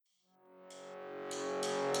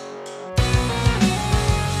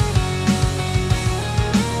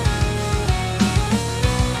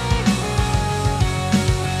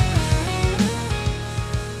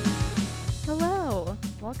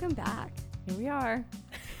we are.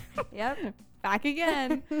 Yep. Back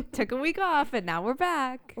again. Took a week off and now we're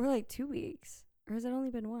back. Or like 2 weeks. Or has it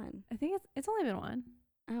only been one? I think it's only been one.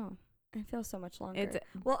 Oh, I feel so much longer. It's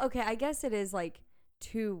well, okay, I guess it is like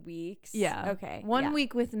 2 weeks. yeah. Okay. One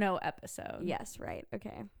week with no episode. Yes, right.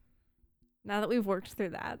 Okay. Now that we've worked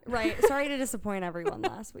through that. Right. Sorry to disappoint everyone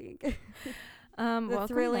last week. The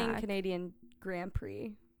thrilling back. Canadian Grand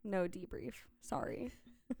Prix. No debrief. Sorry.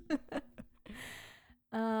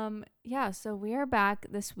 Yeah, so we are back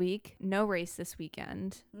this week. No race this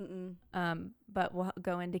weekend. But we'll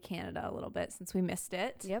go into Canada a little bit since we missed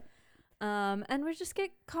it. Yep. And we just get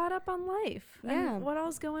caught up on life. Yeah. And what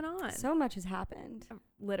all's going on? So much has happened.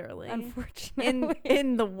 Literally. Unfortunately.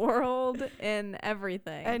 In the world, in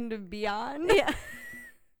everything. And beyond. Yeah.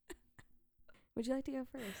 Would you like to go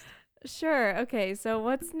first? Sure. Okay. So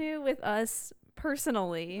what's new with us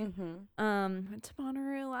personally? Went to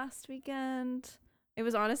Bonnaroo last weekend. It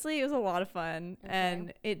was a lot of fun,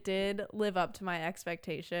 and it did live up to my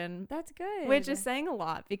expectation. That's good. Which is saying a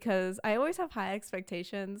lot because I always have high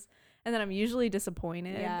expectations and then I'm usually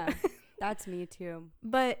disappointed. Yeah. That's me too.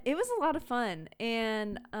 But it was a lot of fun,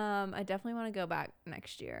 and I definitely want to go back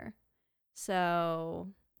next year. So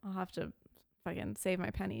I'll have to fucking save my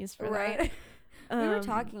pennies for that. We were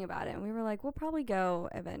talking about it and we were like, we'll probably go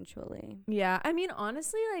eventually. Yeah. I mean,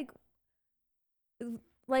 honestly,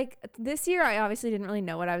 like this year I obviously didn't really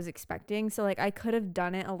know what I was expecting, so like I could have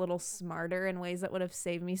done it a little smarter in ways that would have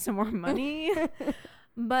saved me some more money.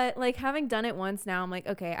 But like having done it once now, I'm like,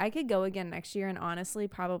 okay, I could go again next year and honestly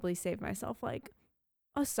probably save myself like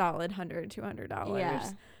a solid $100-$200.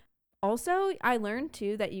 Yeah. Also, I learned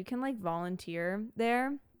too that you can like volunteer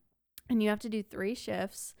there, and you have to do 3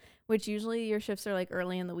 shifts, which usually your shifts are like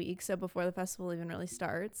early in the week, so before the festival even really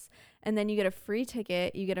starts. And then you get a free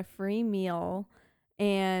ticket, you get a free meal,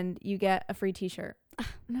 and you get a free t-shirt.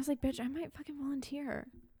 And I was like, bitch, I might fucking volunteer.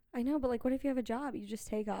 I know, but like, what if you have a job? You just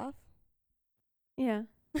take off? Yeah.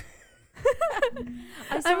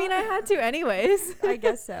 I mean, I had to anyways. I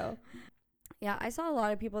guess so. Yeah, I saw a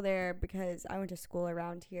lot of people there because I went to school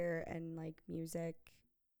around here, and like music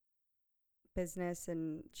business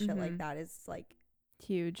and shit like that is like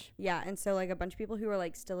huge. Yeah, and so like a bunch of people who were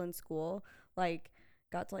like still in school like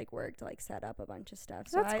got to like work to like set up a bunch of stuff.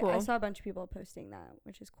 So That's cool. I saw a bunch of people posting that,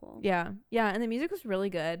 which is cool. Yeah, and the music was really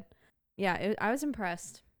good. Yeah, I was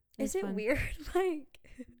impressed. Is it weird? Like,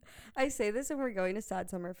 I say this when we're going to Sad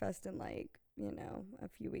Summerfest in like, you know, a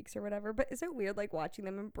few weeks or whatever, but is it weird like watching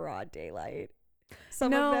them in broad daylight?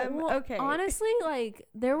 Some of them? Well, okay. Honestly, like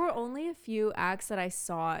there were only a few acts that I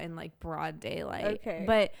saw in like broad daylight. Okay.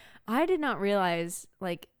 But I did not realize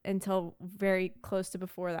like until very close to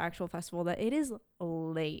before the actual festival that it is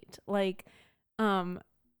late. Like,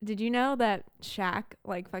 did you know that Shaq,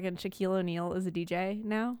 like fucking Shaquille O'Neal, is a DJ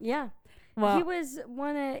now? Yeah. Well, he was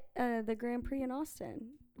one at the Grand Prix in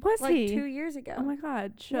Austin. Was like he? 2 years ago. Oh my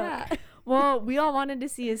God, shook. Yeah. Well, we all wanted to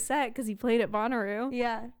see his set because he played at Bonnaroo.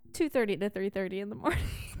 Yeah. 2:30 to 3:30 in the morning.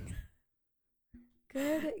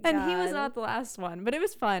 Good. And he was not the last one, but it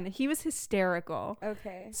was fun. He was hysterical.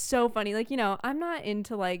 Okay. So funny. Like, you know, I'm not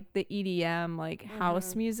into like the EDM, like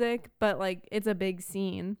house music, but like it's a big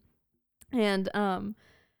scene. And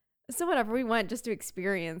so whatever, we went just to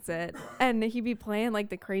experience it, and he'd be playing like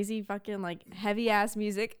the crazy fucking like heavy ass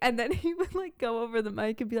music, and then he would like go over the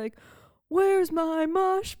mic and be like, "Where's my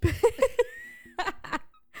mosh pit?"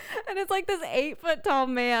 And it's like this 8-foot tall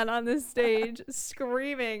man on this stage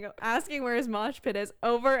screaming, asking where his mosh pit is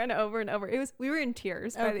over and over and over. We were in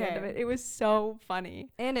tears by the end of it. It was so funny.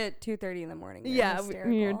 And at 2:30 in the morning. Yeah,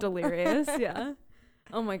 you're delirious. Yeah.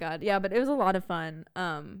 Oh my God. Yeah, but it was a lot of fun.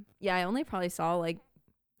 Yeah, I only probably saw like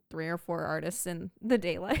 3 or 4 artists in the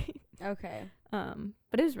daylight. Okay.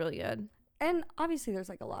 But it was really good. And obviously there's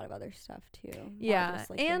like a lot of other stuff too. Yeah. Just,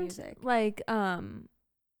 like, and the music. like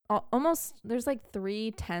almost there's like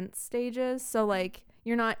 3 tent stages, so like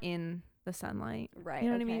you're not in the sunlight, right? You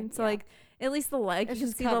know what I mean? So like at least the light, you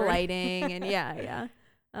can see the lighting, and yeah.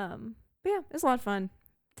 But yeah, it's a lot of fun.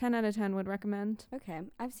 10 out of 10 would recommend. Okay,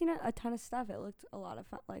 I've seen a ton of stuff. It looked a lot of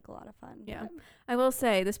fun. Yeah, I will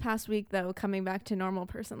say this past week though, coming back to normal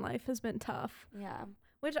person life has been tough. Yeah,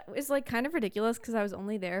 which is like kind of ridiculous because I was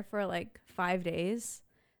only there for like 5 days,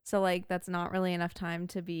 so like that's not really enough time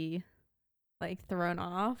to be like thrown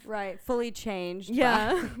off. Right, fully changed.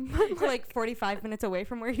 Yeah. You're like 45 minutes away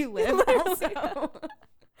from where you live. Also.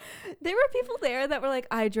 There were people there that were like,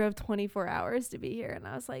 I drove 24 hours to be here, and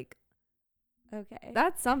I was like, okay,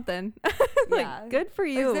 that's something. Like, yeah. Good for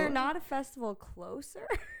you. Is there not a festival closer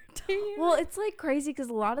to you? Well, it's like crazy because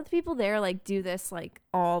a lot of the people there like do this like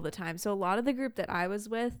all the time. So a lot of the group that I was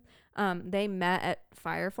with, They met at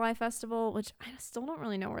Firefly Festival, which I still don't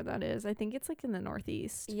really know where that is. I think it's like in the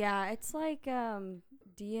Northeast. Yeah, it's like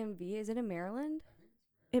DMV. Is it in Maryland?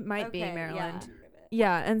 It might be Okay, Maryland. yeah.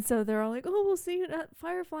 Yeah, and so they're all like, "Oh, we'll see you at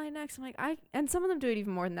Firefly next." I'm like, and some of them do it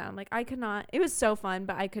even more than that. I'm like, I could not. It was so fun,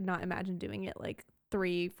 but I could not imagine doing it like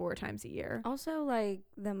 3-4 times a year. Also, like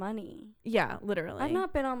the money. Yeah, literally. I've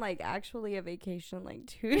not been on like actually a vacation in, like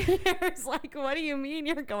 2 years. Like, what do you mean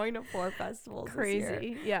you're going to 4 festivals? This year?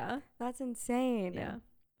 Crazy. Yeah. That's insane. Yeah.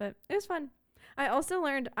 But it was fun. I also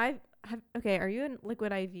learned okay, are you a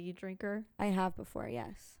Liquid IV drinker? I have before,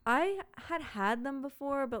 yes. I had them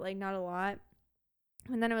before, but like not a lot.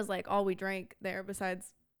 And then it was like all we drank there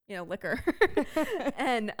besides, liquor.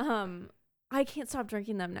 And I can't stop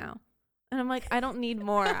drinking them now. And I'm like, I don't need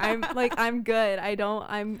more. I'm good. I'm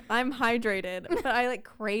hydrated, but I like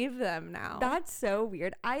crave them now. That's so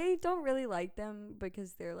weird. I don't really like them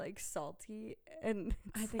because they're like salty and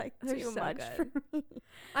I it's think like they're too so much good. for me.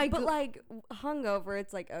 But like hungover,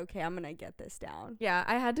 it's like, okay, I'm gonna get this down. Yeah,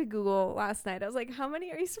 I had to Google last night. I was like, how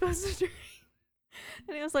many are you supposed to drink?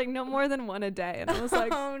 And it was like no more than 1 a day. And I was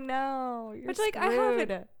like, oh no, you're which screwed. like I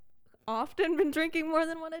haven't often been drinking more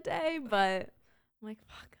than 1 a day, but I'm like,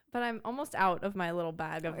 fuck. But I'm almost out of my little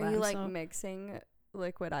bag of them. Are you like so. mixing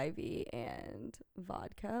Liquid IV and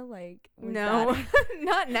vodka? Like, No,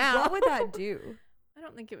 not now. What would that do? I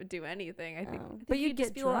don't think it would do anything. I think But you'd you'd just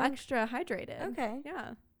get be a little drunk? extra hydrated. Okay.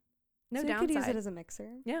 Yeah. No so downside. you could use it as a mixer.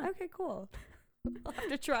 Yeah. Okay, cool. I'll have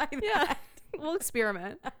to try that. Yeah. We'll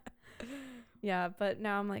experiment. Yeah, but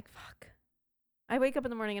now I'm like, fuck. I wake up in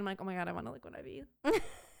the morning and I'm like, oh my God, I want a Liquid IV.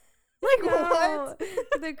 Like, No, what?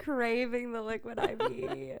 the craving the Liquid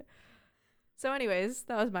IV. So anyways,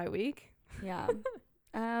 that was my week. Yeah.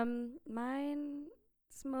 Mine's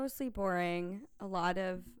mostly boring. A lot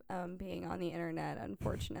of being on the internet,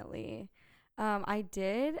 unfortunately. I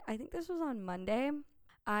think this was on Monday.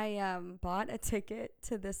 I bought a ticket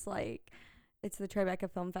to this it's the Tribeca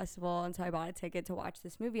Film Festival, and so I bought a ticket to watch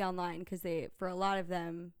this movie online because for a lot of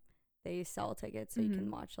them they sell tickets so you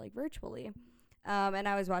can watch like virtually. And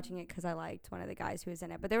I was watching it because I liked one of the guys who was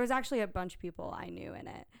in it, but there was actually a bunch of people I knew in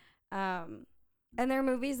it. And they're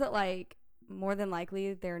movies that like more than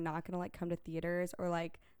likely they're not gonna like come to theaters, or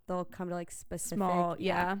like they'll come to like specific Small,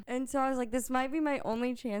 yeah. And so I was like, this might be my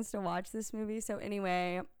only chance to watch this movie. So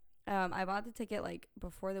anyway, I bought the ticket like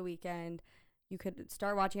before the weekend. You could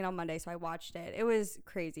start watching it on Monday, so I watched it. It was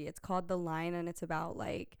crazy. It's called The Line, and it's about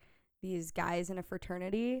like these guys in a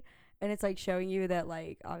fraternity, and it's like showing you that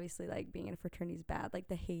like obviously like being in a fraternity is bad, like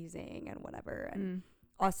the hazing and whatever. And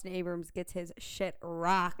Austin Abrams gets his shit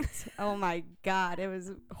rocked. Oh my God, it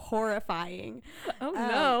was horrifying. Oh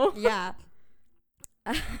no. Yeah.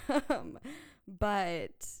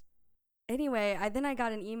 But anyway, I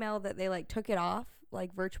got an email that they like took it off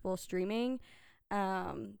like virtual streaming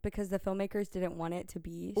because the filmmakers didn't want it to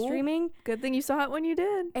be streaming. Good thing you saw it when you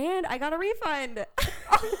did. And I got a refund.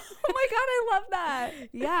 Oh my God, I love that.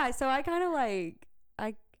 Yeah, so I kind of like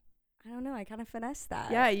I don't know, I kind of finessed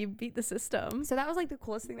that. Yeah, you beat the system. So that was like the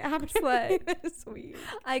coolest thing that happened to me this week.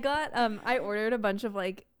 I got I ordered a bunch of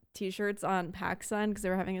like t-shirts on PacSun because they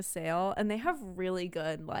were having a sale, and they have really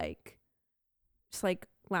good like just like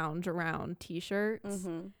lounge around t-shirts.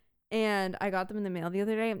 And I got them in the mail the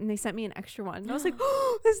other day, and they sent me an extra one. And I was like,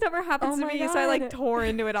 oh, this never happens to me. God. So I like tore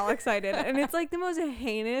into it all excited. And it's like the most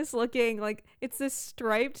heinous looking, like it's this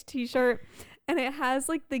striped t-shirt, and it has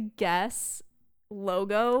like the Guess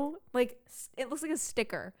logo. Like it looks like a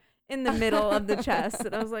sticker in the middle of the chest.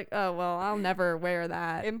 And I was like, oh, well, I'll never wear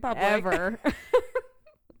that In public. ever.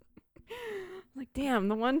 Like, damn,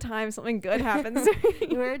 the one time something good happens to me.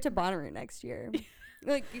 You wear it to Bonnaroo next year.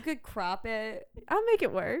 Like you could crop it. I'll make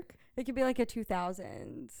it work. It could be like a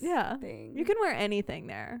 2000s thing. You can wear anything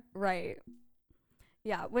there. Right.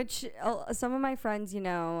 Yeah, which some of my friends,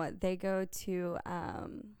 they go to,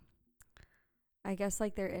 I guess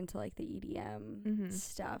like they're into like the EDM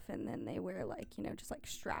stuff, and then they wear like, just like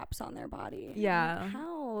straps on their body. Yeah. Like,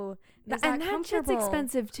 how? And that shit's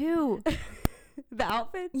expensive too. The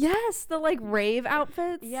outfits? Yes, the like rave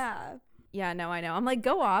outfits. Yeah. Yeah, no, I know. I'm like,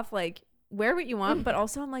 go off, like wear what you want, but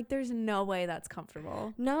also I'm like, there's no way that's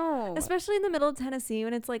comfortable. No. Especially in the middle of Tennessee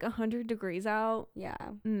when it's like 100 degrees out. Yeah.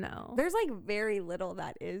 No. There's like very little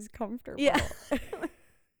that is comfortable. Yeah.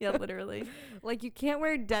 Yeah, literally. Like you can't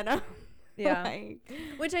wear denim. Yeah. Like,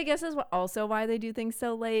 which I guess is also why they do things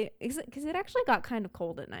so late, because it actually got kind of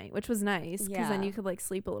cold at night, which was nice because then you could like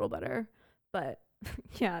sleep a little better. But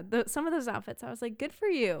yeah, some of those outfits I was like, good for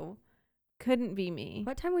you. Couldn't be me.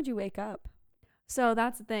 what time would you wake up? So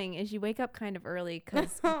that's the thing, is you wake up kind of early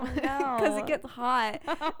because Oh, no. it gets hot,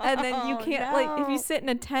 and then you Oh, can't like if you no. sit in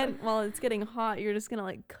a tent while it's getting hot, you're just gonna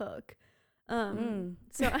like cook.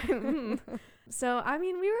 So so I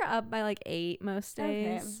mean, we were up by like 8 most Okay.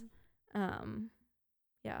 days.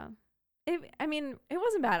 Yeah. It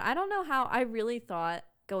wasn't bad. I don't know how. I really thought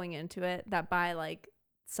going into it that by like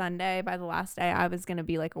Sunday, by the last day, I was gonna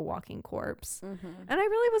be like a walking corpse, and I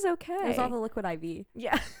really was okay. It was all the liquid IV.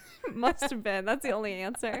 Yeah, must have been. That's the only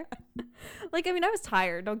answer. Like, I mean, I was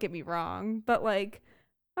tired. Don't get me wrong, but like,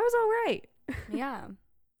 I was all right. Yeah.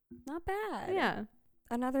 Not bad. Yeah.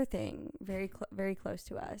 Another thing very close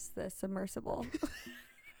to us, the submersible.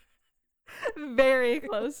 Very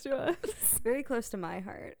close to us. Very close to my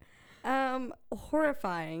heart.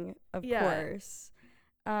 Horrifying, of Yeah. course.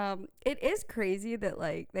 It is crazy that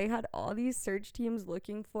like they had all these search teams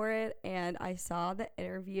looking for it, and I saw the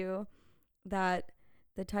interview that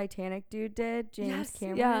the Titanic dude did, James Yes, yeah.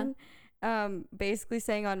 Cameron. Basically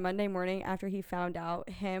saying on Monday morning after he found out,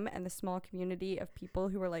 him and the small community of people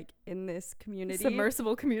who were like in this community,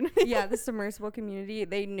 Submersible community. yeah, the submersible community,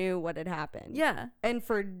 they knew what had happened. Yeah. And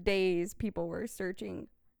for days, people were searching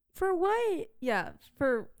for what? Yeah.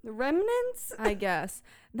 For, The remnants? I guess,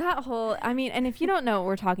 that whole, I mean, and if you don't know what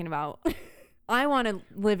we're talking about, I want to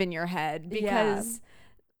live in your head, because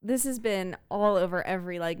this has been all over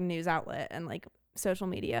every like news outlet and like social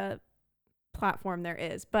media platform there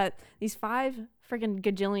is. But these 5 freaking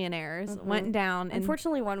gajillionaires Mhm. went down, and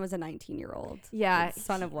Unfortunately, one was a 19-year-old. yeah,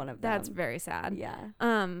 Son of one of them. that's very sad.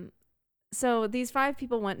 Yeah. So these 5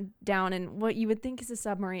 people went down in what you would think is a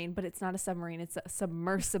submarine, but it's not a submarine. It's a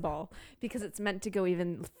submersible, because it's meant to go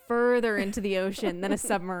even further into the ocean than a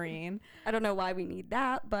submarine, I don't know why we need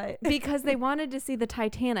that, but because they wanted to see the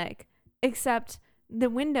Titanic, except the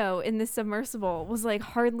window in this submersible was like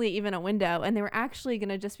hardly even a window, and they were actually going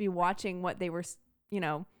to just be watching what they were,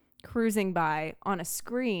 cruising by on a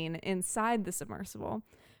screen inside the submersible,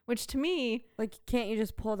 which to me, like, can't you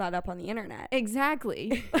just pull that up on the internet?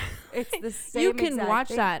 exactly, It's the same. you can exact watch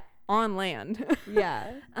thing. that on land.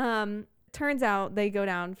 Yeah. Turns out they go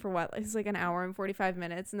down for what? It's like an hour and 45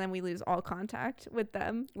 minutes, and then we lose all contact with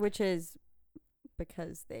them. Which is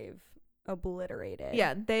because they've obliterated.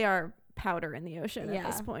 Yeah, they are powder in the ocean at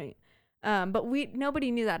this Yeah. point. But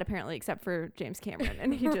nobody knew that apparently, except for James Cameron,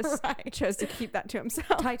 and he just Right. chose to keep that to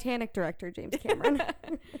himself. Titanic director James Cameron.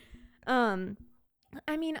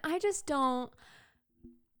 I mean, I just don't.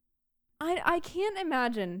 I can't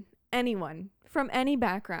imagine anyone from any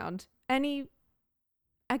background, any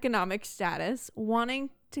economic status,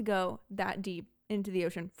 wanting to go that deep into the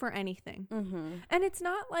ocean for anything. Mm-hmm. And it's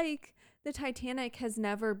not like the Titanic has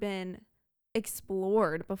never been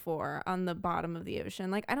explored before on the bottom of the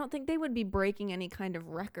ocean. Like, I don't think they would be breaking any kind of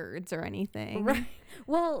records or anything. Right.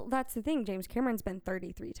 Well, that's the thing. James Cameron's been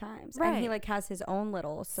 33 times. And he Right. like has his own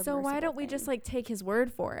little So why don't we just thing. like take his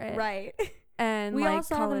word for it? Right. And We like all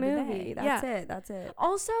saw call the it a movie. day. That's Yeah. it. That's it.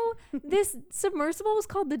 Also, this submersible was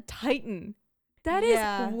called the Titan. That is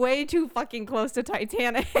Yeah. way too fucking close to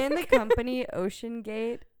Titanic. And the company Ocean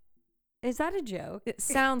Gate. Is that a joke? It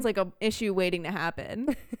sounds like a issue waiting to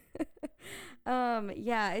happen.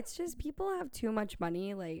 Yeah, it's just people have too much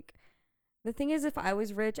money. Like, the thing is, if I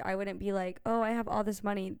was rich, I wouldn't be like, oh, I have all this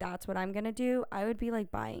money, that's what I'm gonna do. I would be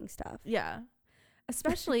like buying stuff. Yeah.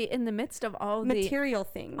 Especially in the midst of all Material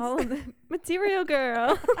things. all of the material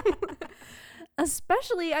girl.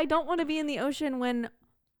 Especially, I don't want to be in the ocean when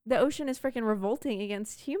the ocean is freaking revolting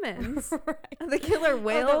against humans. Right. The killer Oh, the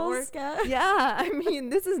whales. orca. Yeah, I mean,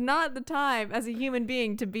 this is not the time as a human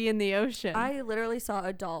being to be in the ocean. I literally saw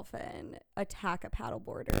a dolphin attack a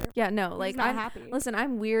paddleboarder. Yeah, no, He's like not I'm happy. listen,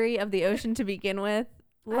 I'm weary of the ocean to begin with,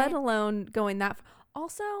 let alone going that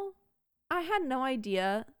also, I had no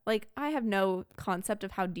idea, like I have no concept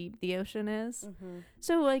of how deep the ocean is. Mm-hmm.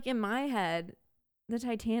 So like in my head, the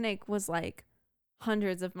Titanic was like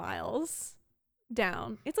hundreds of miles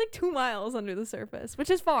down. It's like 2 miles under the surface, which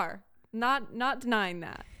is far. Not denying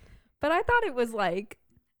that. But I thought it was like,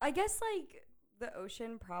 I guess like the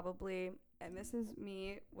ocean probably, and this is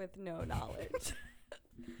me with no knowledge.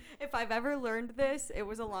 If I've ever learned this, it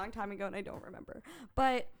was a long time ago and I don't remember.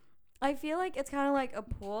 But I feel like it's kind of like a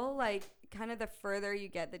pool, like kind of the further you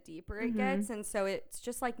get, the deeper it Mhm. gets. And so it's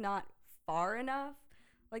just like not far enough.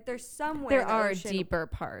 Like there's somewhere there in the are ocean, deeper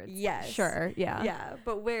parts. Yes. Sure. Yeah. Yeah,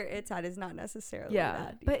 but where it's at is not necessarily Yeah.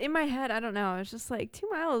 that deep. But in my head, I don't know. It's just like 2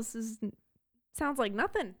 miles sounds like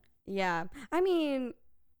nothing. Yeah. I mean,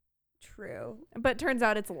 true. But turns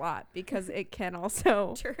out it's a lot because it can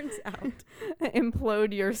also Turns out.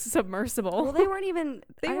 implode your submersible. Well, they weren't even.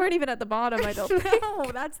 They I weren't even at the bottom, I don't think. No,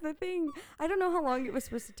 that's the thing. I don't know how long it was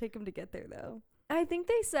supposed to take them to get there, though. I think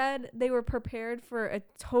they said they were prepared for a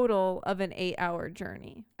total of an 8-hour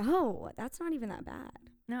journey. Oh, that's not even that bad.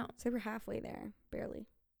 No. So we're halfway there, barely.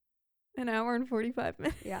 An hour and 45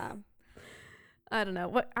 minutes. Yeah. I don't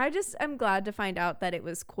know. I'm glad to find out that it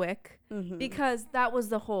was quick because that was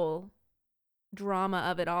the whole drama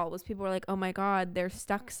of it all was people were like, oh my God, they're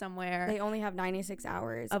stuck somewhere. They only have 96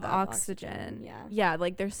 hours of oxygen. Yeah. Yeah,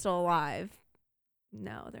 like they're still alive.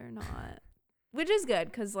 No, they're not. Which is good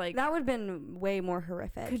because like that would have been way more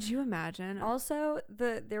horrific. Could you imagine? Also,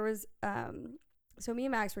 there was so me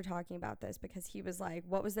and Max were talking about this because he was like,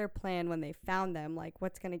 what was their plan when they found them? Like,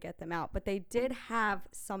 what's going to get them out? But they did have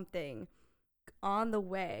something on the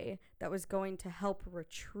way that was going to help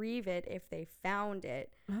retrieve it if they found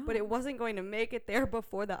it. Oh. But it wasn't going to make it there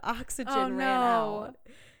before the oxygen ran out.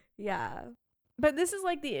 Yeah. But this is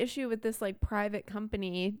like the issue with this like private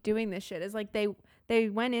company doing this shit is like they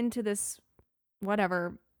went into this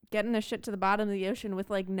whatever getting the shit to the bottom of the ocean with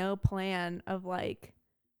like no plan of like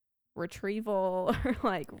retrieval or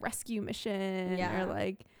like rescue mission or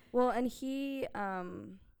like and he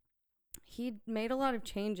made a lot of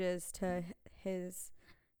changes to his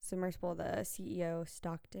submersible, the CEO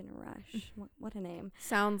Stockton Rush. What a name.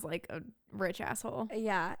 Sounds like a rich asshole.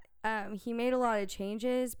 Yeah. He made a lot of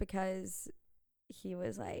changes because he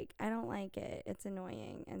was like, I don't like it. It's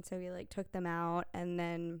annoying. And so he like took them out, and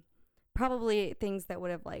then probably things that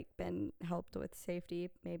would have like been helped with safety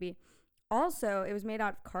maybe. Also, it was made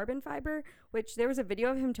out of carbon fiber, which there was a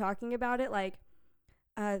video of him talking about it. Like,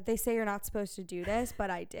 they say you're not supposed to do this,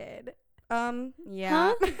 but I did.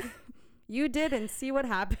 Yeah. Huh? You did, and see what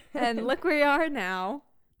happened. And look where you are now.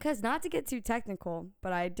 Because not to get too technical,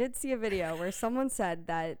 but I did see a video where someone said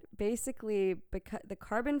that basically because the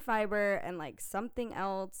carbon fiber and like something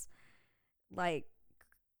else like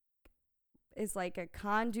is like a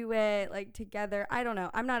conduit like together. I don't know.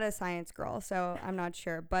 I'm not a science girl, so I'm not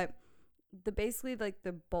sure. But basically like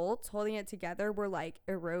the bolts holding it together were like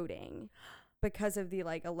eroding because of the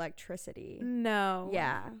like electricity. No.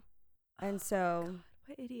 Yeah. And so... God,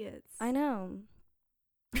 what idiots. I know.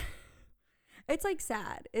 It's like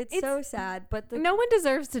sad. It's so sad, but no one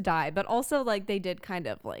deserves to die, but also like they did kind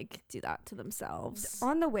of like do that to themselves.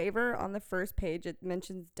 On the waiver on the first page it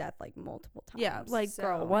mentions death like multiple times. Yeah, like so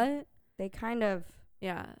girl, what? They kind of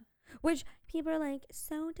yeah. Which people are like,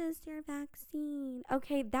 so does your vaccine.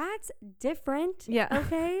 Okay, that's different. Yeah.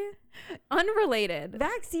 Okay. Unrelated.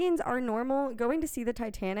 Vaccines are normal. Going to see the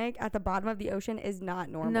Titanic at the bottom of the ocean is not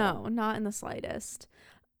normal. No, not in the slightest.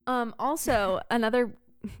 Also, another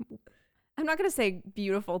I'm not going to say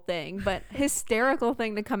beautiful thing, but hysterical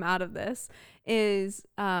thing to come out of this is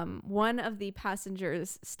one of the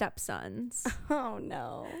passengers' stepsons. Oh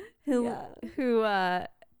no. Who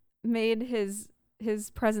made his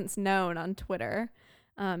presence known on Twitter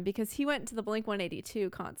because he went to the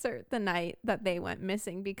Blink-182 concert the night that they went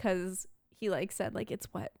missing because he like said like it's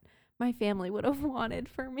what my family would have wanted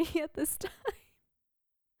for me at this time.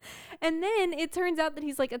 And then it turns out that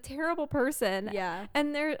he's like a terrible person. Yeah.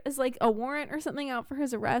 And there is like a warrant or something out for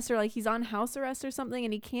his arrest, or like he's on house arrest or something,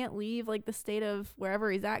 and he can't leave like the state of wherever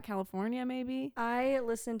he's at, California maybe. I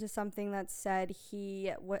listened to something that said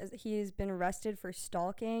he's been arrested for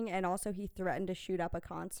stalking, and also he threatened to shoot up a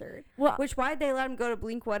concert. Well, which why'd they let him go to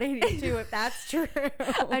Blink-182 if that's true?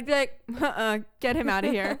 I'd be like, get him out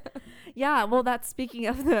of here. Yeah, well, that's speaking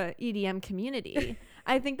of the EDM community.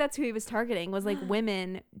 I think that's who he was targeting, was like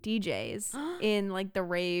women DJs in like the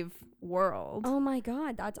rave world. Oh my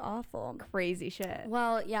God, that's awful. Crazy shit.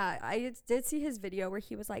 Well, yeah, I did see his video where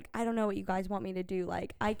he was like, I don't know what you guys want me to do.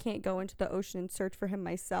 Like, I can't go into the ocean and search for him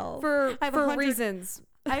myself. For reasons.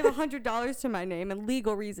 I have $100 to my name and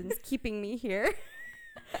legal reasons keeping me here.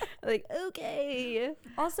 Like, okay.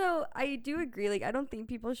 Also, I do agree. Like, I don't think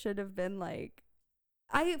people should have been like,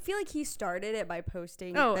 I feel like he started it by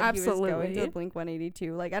posting that absolutely. He was going to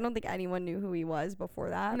Blink-182. Like, I don't think anyone knew who he was before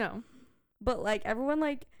that. No. But, like, everyone,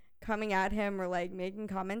 like, coming at him or, like, making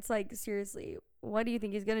comments, like, seriously, what do you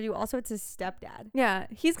think he's going to do? Also, it's his stepdad. Yeah,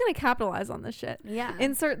 he's going to capitalize on this shit. Yeah.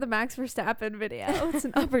 Insert the Max Verstappen video. It's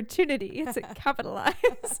an opportunity to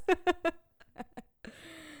capitalize.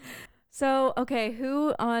 So, okay,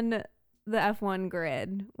 who on the F1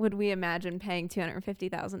 grid would we imagine paying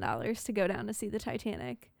 $250,000 to go down to see the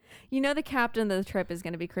Titanic? You know the captain of the trip is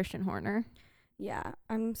going to be Christian Horner. Yeah,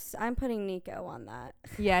 I'm putting Nico on that.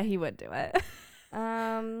 Yeah, he would do it.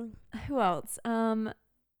 Who else?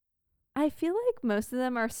 I feel like most of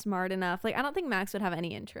them are smart enough. Like, I don't think Max would have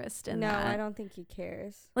any interest in that. No, I don't think he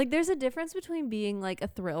cares. Like, there's a difference between being like a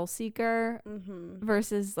thrill seeker Mm-hmm.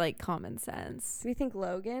 versus like common sense. Do you think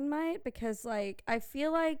Logan might? Because like I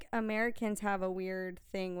feel like Americans have a weird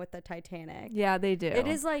thing with the Titanic. Yeah, they do. It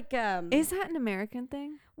is like Is that an American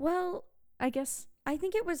thing? well, I guess. I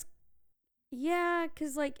think it was, yeah,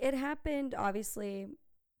 because like it happened obviously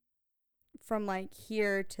from like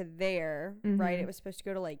here to there, right? Mhm. It was supposed to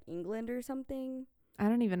go to like England or something. I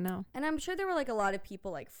don't even know. And I'm sure there were like a lot of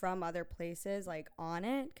people like from other places like on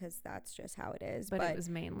it because that's just how it is. But it was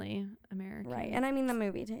mainly American. right. And I mean the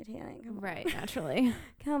movie Titanic. Come on. Right, naturally.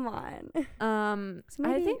 Come on. So I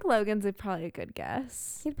maybe- think Logan's probably a good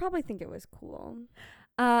guess. He'd probably think it was cool.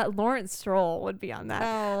 Lawrence Stroll would be on that.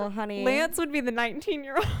 Oh, honey. Lance would be the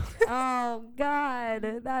 19-year-old. Oh,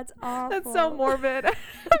 God. That's awful. That's so morbid. I'm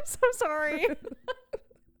so sorry.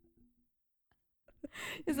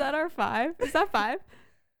 Is that our 5? Is that 5?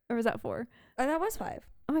 Or was that 4? Oh, that was 5.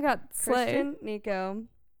 Oh my god, Slay. Christian, Nico.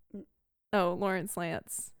 Oh, Lawrence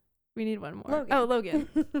Lance. We need one more. Logan. Oh,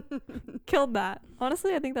 Logan. Killed that.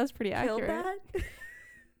 Honestly, I think that's pretty Killed accurate. that?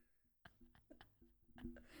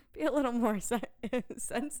 Be a little more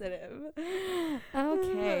sensitive.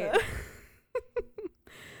 Okay.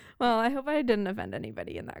 Well, I hope I didn't offend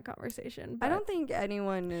anybody in that conversation. I don't think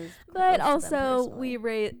anyone is. But close to them also,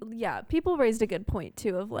 personally. people raised a good point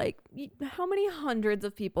too of like, how many hundreds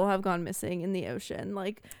of people have gone missing in the ocean?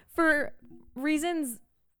 Like, for reasons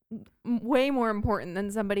way more important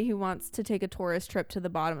than somebody who wants to take a tourist trip to the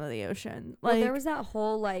bottom of the ocean. Like, Well, there was that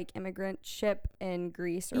whole like immigrant ship in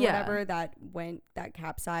Greece or Yeah. whatever that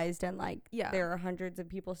capsized, and like Yeah. there are hundreds of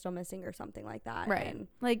people still missing or something like that. right. And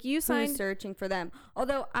Like, you who's signed. searching for them?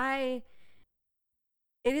 Although it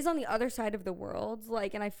is on the other side of the world.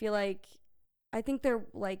 Like, and I feel like I think there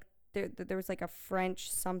was like a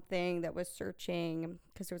French something that was searching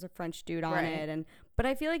because there was a French dude on Right. it, but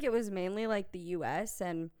I feel like it was mainly like the U.S.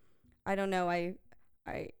 and I don't know. I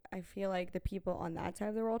feel like the people on that side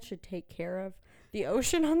of the world should take care of the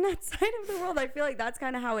ocean on that side of the world. I feel like that's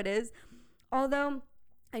kind of how it is. Although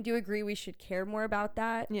I do agree we should care more about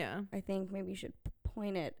that. Yeah. I think maybe you should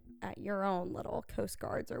point it at your own little coast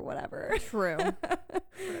guards or whatever. True.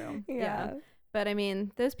 True. Yeah. But I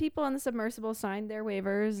mean, those people on the submersible signed their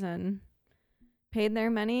waivers and paid their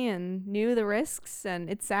money and knew the risks, and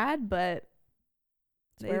it's sad, but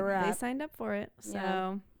where we're they at. signed up for it. So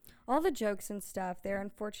Yeah. All the jokes and stuff, they're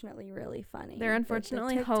unfortunately really funny. they're The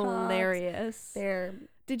unfortunately TikToks, hilarious. They're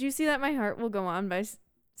Did you see that My Heart Will Go On by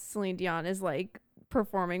Celine Dion is like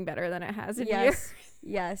performing better than it has in years? yes,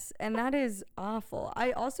 yes, and that is awful.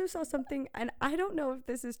 I also saw something, and I don't know if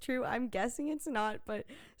this is true. I'm guessing it's not, but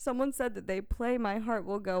someone said that they play "My Heart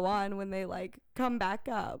Will Go On" when they like come back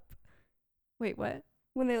up. Wait, what?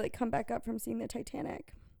 When they like come back up from seeing the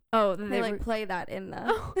Titanic, Oh, they like play that in the.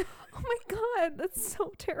 oh my god, that's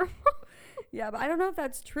so terrible. Yeah, but I don't know if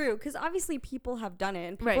that's true because obviously people have done it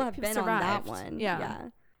and people Right, have people been on that survived. one. Yeah.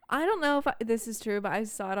 I don't know if this is true, but I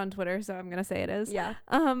saw it on Twitter, so I'm gonna say it is. Yeah.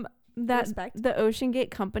 That Respect. the Ocean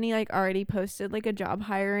Gate company like already posted like a job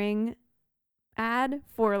hiring ad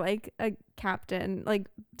for like a captain, like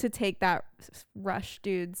to take that Rush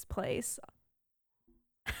dude's place.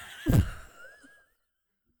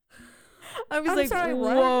 I was I'm like, sorry,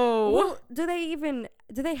 what? whoa. Well, do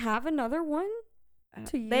they have another one?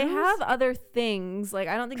 to They use? have other things. Like,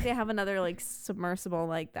 I don't think they have another like submersible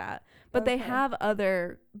like that, but they Okay. have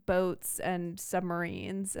other boats and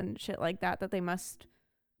submarines and shit like that they must.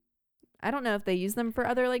 I don't know if they use them for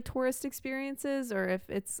other like tourist experiences or if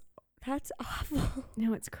it's. That's awful.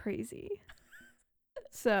 No, it's crazy.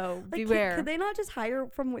 So Like, beware. Could they not just hire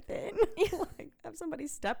from within? Like have somebody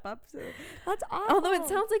step up? That's awful. Although it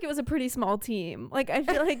sounds like it was a pretty small team. Like, I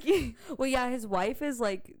feel like Well, yeah, his wife is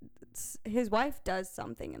like, his wife does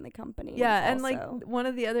something in the company. yeah, and like also. one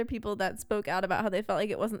of the other people that spoke out about how they felt like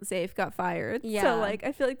it wasn't safe got fired. Yeah. So like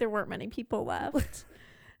I feel like there weren't many people left.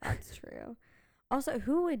 That's true. Also,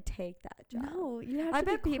 who would take that job? No, you have to I be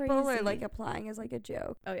bet people are crazy. like applying as like a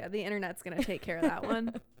joke. Oh yeah, the internet's gonna take care of that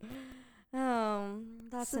one.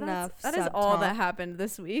 That's So enough. That is all that sub-talk. happened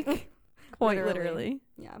this week. Quite literally.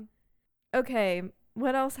 Yeah. Okay,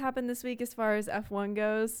 what else happened this week as far as F1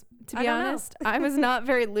 goes? To I be don't know. honest, I was not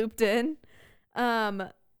very looped in. All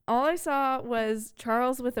I saw was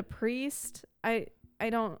Charles with a priest. I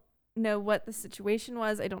don't know what the situation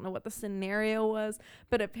was. I don't know what the scenario was,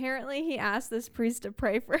 but apparently he asked this priest to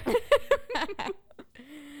pray for him.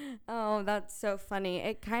 Oh, that's so funny.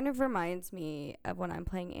 It kind of reminds me of when I'm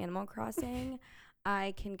playing Animal Crossing.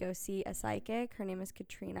 I can go see a psychic. Her name is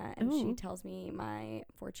Katrina, and she Ooh. tells me my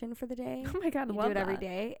fortune for the day. Oh my God, I You love do it every that.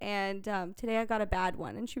 day. And today I got a bad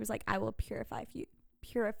one, and she was like, I will purify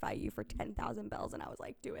you for 10,000 bells. And I was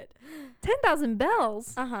like, do it. 10,000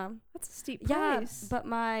 bells. Uh-huh. That's a steep Yeah, price. but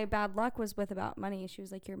my bad luck was with about money. She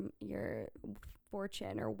was like, your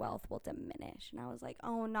fortune or wealth will diminish. And I was like,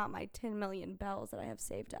 oh, not my 10 million bells that I have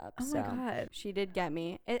saved up. Oh my God. She did get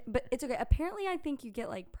me. But it's okay. Apparently, I think you get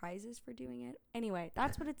like prizes for doing it. Anyway,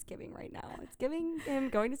 that's what it's giving right now. It's giving him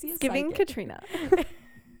going to see It's a giving psychic. Katrina.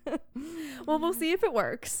 Well, we'll see if it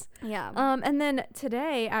works. Yeah. And then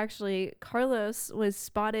today, actually, Carlos was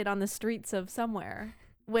spotted on the streets of somewhere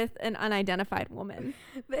with an unidentified woman.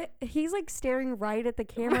 But he's like staring right at the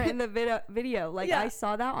camera in the video. Like, Yeah. I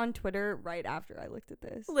saw that on Twitter right after I looked at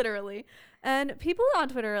this. Literally. And people on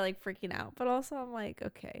Twitter are like freaking out, but also I'm like,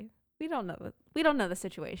 okay, we don't know the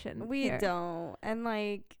situation. We here. don't. And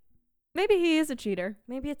like, Maybe he is a cheater.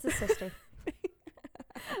 maybe it's a sister.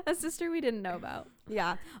 A sister we didn't know about.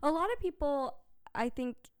 Yeah. A lot of people, I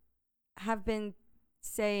think, have been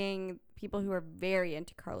saying, people who are very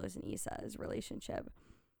into Carlos and Issa's relationship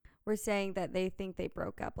were saying that they think they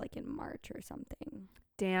broke up like in March or something.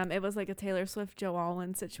 Damn, it was like a Taylor Swift Joe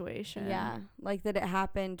Alwyn situation. Yeah. Like that it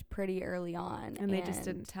happened pretty early on. And they just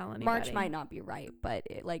didn't tell anybody. March might not be right, but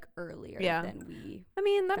it like earlier Yeah. than we. I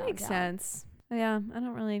mean, that found makes out. sense. Yeah,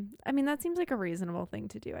 I mean, that seems like a reasonable thing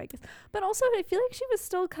to do, I guess. But also, I feel like she was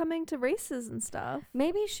still coming to races and stuff.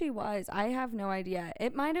 Maybe she was. I have no idea.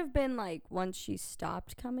 It might have been like once she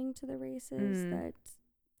stopped coming to the races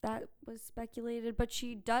that was speculated. But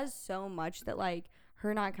she does so much that like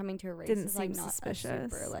her not coming to a race Didn't is like seem not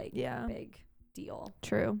suspicious. a super like Yeah. big deal.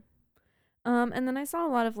 True. And then I saw a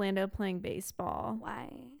lot of Lando playing baseball.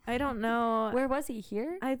 Why? I don't know. Where was he?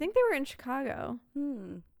 Here? I think they were in Chicago.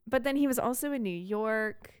 But then he was also in New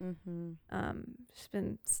York. Mm-hmm. Just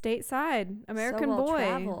been stateside, American so well boy.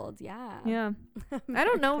 traveled, yeah. Yeah. I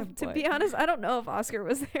don't know, American to boy. be honest, I don't know if Oscar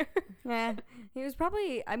was there. Yeah, he was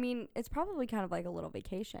probably. I mean, it's probably kind of like a little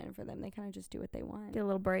vacation for them. They kind of just do what they want. Get a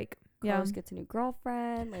little break. Carlos gets a new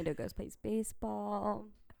girlfriend. Lando goes plays baseball.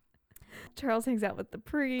 Charles hangs out with the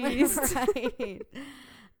priest. Right.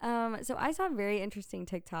 So I saw a very interesting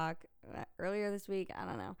TikTok earlier this week. I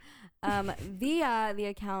don't know. Via the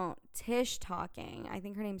account Tish Talking. I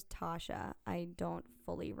think her name's Tasha. I don't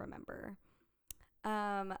fully remember.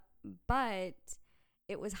 But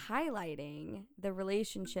it was highlighting the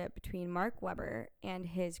relationship between Mark Webber and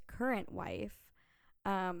his current wife.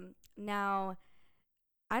 Now,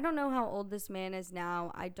 I don't know how old this man is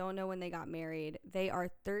now. I don't know when they got married. They are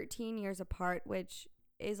 13 years apart, which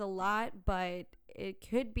is a lot, but it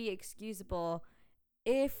could be excusable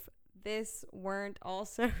if this weren't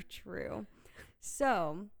also true.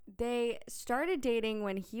 So they started dating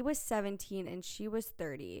when he was 17 and she was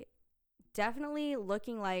 30. Definitely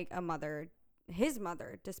looking like a mother, his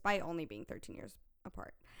mother, despite only being 13 years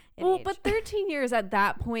apart. Well, age. but 13 years at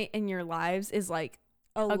that point in your lives is like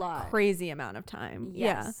a a lot. crazy amount of time.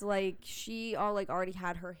 Yes, like she already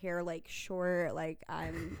had her hair like short, like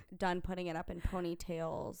I'm done putting it up in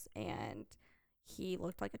ponytails, and he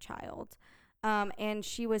looked like a child. And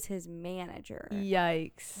she was his manager. Yeah.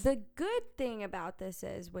 Yikes. The good thing about this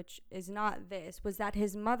is, which is not this, was that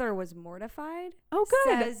his mother was mortified. Oh,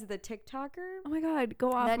 good. Says the TikToker. Oh my God.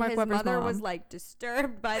 Go off That Mark his Webber's mother mom. was like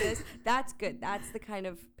disturbed by this. That's good. That's the kind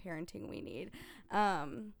of parenting we need.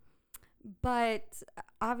 But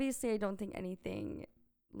obviously I don't think anything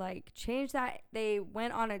like changed that. They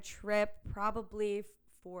went on a trip probably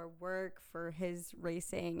for work for his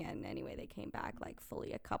racing, and anyway they came back like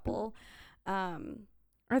fully a couple.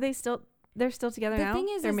 Are they still? They're still together now. The thing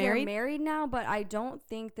is, they're married. They're married now, but I don't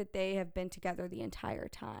think that they have been together the entire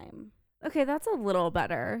time. Okay, that's a little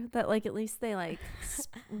better. That like at least they like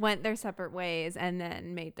went their separate ways and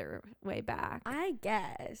then made their way back. I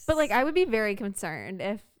guess. But like I would be very concerned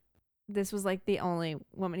if this was like the only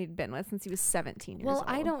woman he'd been with since he was 17 years old. Well,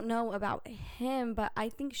 I don't know about him, but I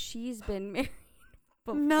think she's been married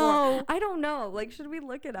before. No. I don't know. Like, should we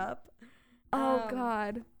look it up? Oh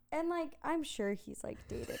God. And like, I'm sure he's like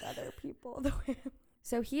dated other people.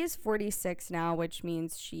 So he is 46 now, which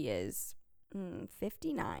means she is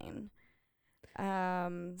 59.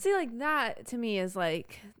 See, like that to me is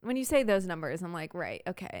like when you say those numbers, I'm like, right,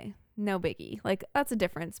 okay, no biggie. Like that's a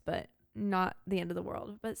difference, but not the end of the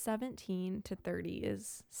world. But 17 to 30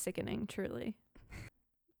 is sickening, truly.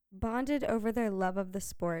 Bonded over their love of the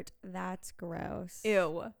sport. That's gross.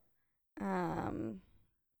 Ew. Um,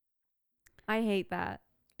 I hate that.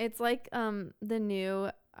 It's like the new,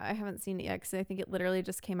 I haven't seen it yet because I think it literally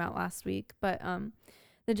just came out last week, but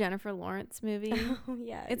the The Jennifer Lawrence movie. Oh,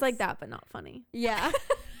 yeah. It's like that, but not funny. Yeah.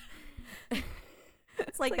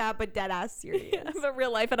 It's like that, but dead ass serious. Yeah, but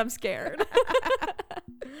real life, and I'm scared.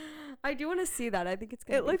 I do want to see that. I think it's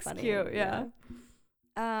gonna be looks funny. cute, yeah.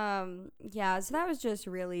 Yeah, so that was just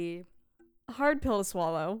really A hard pill to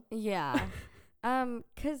swallow. yeah.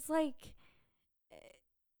 'Cause like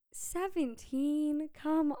 17,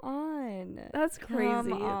 come on. That's crazy.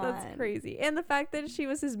 Come That's on. crazy. And the fact that she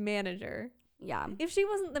was his manager. Yeah. If she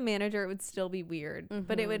wasn't the manager, it would still be weird.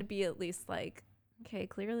 But it Mhm. would be at least like, okay,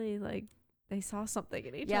 clearly like they saw something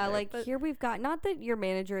in each Yeah, other. like but here we've got, not that your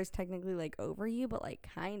manager is technically like over you, but like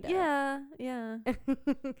kind of. yeah.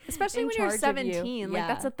 Especially In when you're charge of you. 17. Like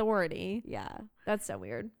that's Yeah. authority. Yeah. That's so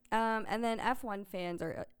weird. And then F1 fans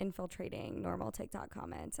are infiltrating normal TikTok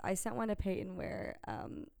comments. I sent one to Peyton where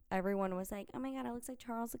everyone was like, "Oh my god, it looks like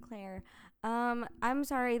Charles Leclerc." I'm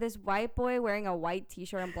sorry, this white boy wearing a white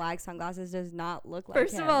t-shirt and black sunglasses does not look like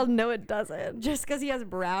First him. of all, no, it doesn't. Just because he has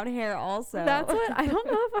brown hair also. That's what I don't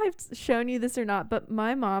know if I've shown you this or not, but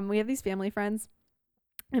my mom, we have these family friends,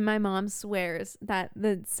 and my mom swears that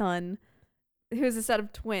the son, who's a set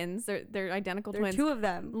of twins, they're identical There are twins, two of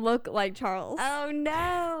them. look like Charles. Oh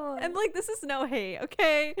no. And like this is no hate,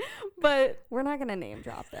 okay? But We're not gonna name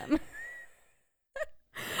drop them.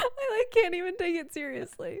 I like can't even take it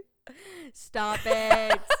seriously. Stop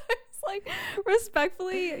it. It's like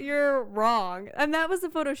respectfully, you're wrong. And that was the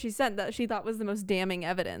photo she sent that she thought was the most damning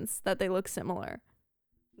evidence that they look similar.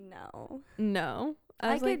 No. No.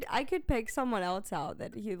 I was like, could pick someone else out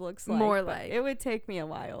that he looks like. More but like. it would take me a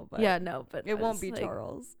while, but yeah, no, but it I won't was be like,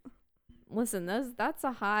 Charles. Listen, that's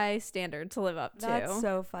a high standard to live up to. That's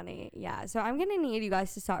so funny. Yeah. So I'm gonna need you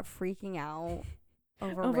guys to stop freaking out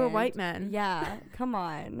over white men. Yeah. Come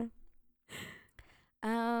on.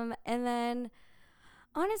 And then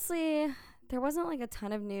honestly, there wasn't like a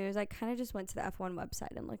ton of news. I kind of just went to the F1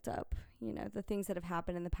 website and looked up, the things that have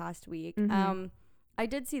happened in the past week. Mhm. I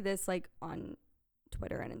did see this like on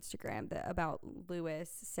Twitter and Instagram about Lewis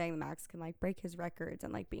saying Max can like break his records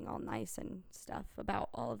and like being all nice and stuff about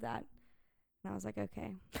all of that. And I was like,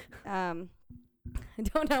 okay. I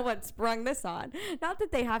don't know what sprung this on. Not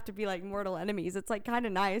that they have to be like mortal enemies. It's like kind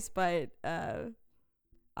of nice, but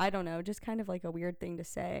I don't know, just kind of like a weird thing to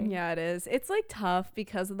say. Yeah, it is. It's like tough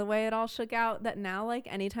because of the way it all shook out that now like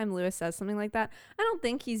anytime Lewis says something like that, I don't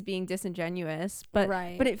think he's being disingenuous, but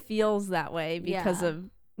Right. but it feels that way because Yeah. of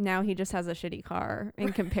now he just has a shitty car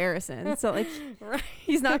in comparison. So like Right.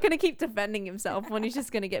 he's not going to keep defending himself when he's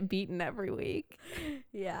just going to get beaten every week.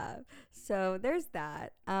 Yeah. So there's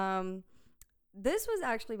that. This was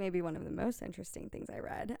actually maybe one of the most interesting things I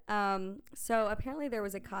read. So apparently there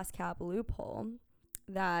was a cost cap loophole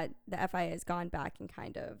that the FIA has gone back and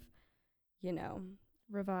kind of,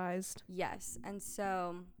 Revised. yes. And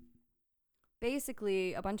so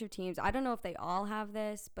basically a bunch of teams, I don't know if they all have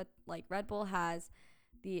this, but like Red Bull has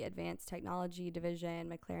the advanced technology division,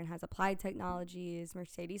 McLaren has applied technologies,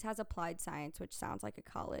 Mercedes has applied science, which sounds like a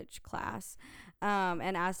college class,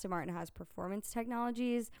 and Aston Martin has performance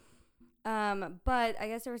technologies. But I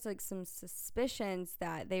guess there was like some suspicions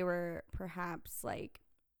that they were perhaps like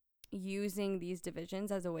using these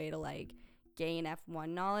divisions as a way to like gain F1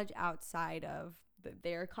 knowledge outside of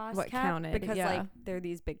their cost What cap, counted, because yeah. like they're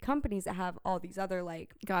these big companies that have all these other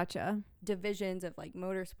like Gotcha. divisions of like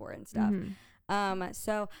motorsport and stuff. Mhm.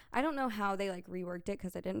 So I don't know how they like reworked it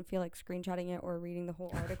because I didn't feel like screenshotting it or reading the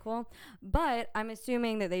whole article, but I'm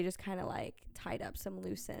assuming that they just kind of like tied up some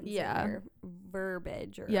loose ends Yeah. in their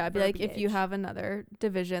verbiage or Yeah, it'd be like if you verbiage. have another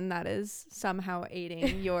division that is somehow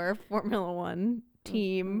aiding your Formula One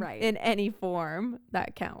team Right. in any form,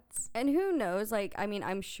 that counts. And who knows, like, I mean,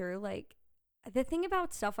 I'm sure like the thing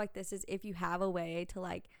about stuff like this is if you have a way to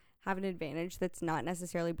like have an advantage that's not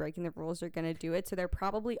necessarily breaking the rules, you're gonna do it. So they're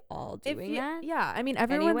probably all doing that. Yeah, I mean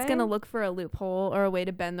everyone's gonna anyway. look for a loophole or a way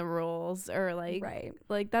to bend the rules or Right.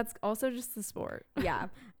 like that's also just the sport. Yeah.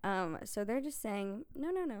 So they're just saying,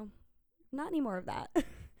 no, not any more of that.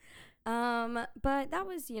 But that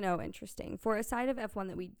was, interesting for a side of F1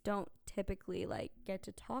 that we don't typically like get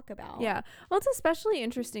to talk about. Yeah. Well, it's especially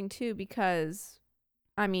interesting too because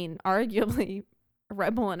I mean, arguably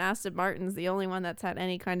Red Bull and Aston Martin's the only one that's had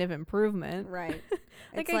any kind of improvement. Right.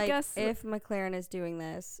 Like, It's I guess if McLaren is doing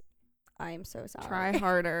this, I am so sorry. try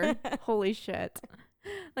harder. Holy shit.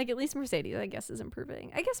 Like at least Mercedes, I guess, is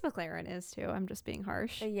improving. I guess McLaren is too. I'm just being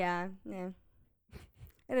harsh. Yeah.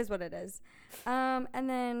 It is what it is. And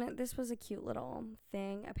then this was a cute little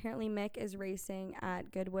thing. Apparently Mick is racing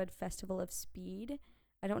at Goodwood Festival of Speed.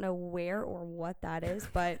 I don't know where or what that is,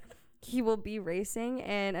 but he will be racing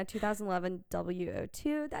in a 2011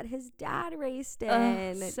 W02 that his dad raced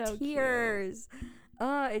in. so Tears.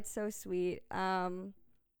 Oh, it's so sweet.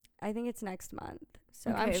 I think it's next month. So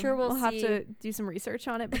I'm Okay, sure we'll have see. to do some research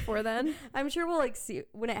on it before then. I'm sure we'll like see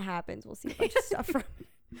when it happens. We'll see a bunch of stuff from.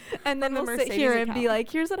 And then From we'll the sit here Mercedes and be account. like,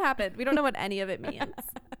 here's what happened. We don't know what any of it means.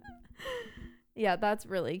 Yeah, that's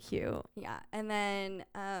really cute. Yeah, and then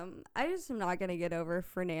I just am not gonna get over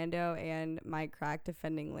Fernando and Mike Crack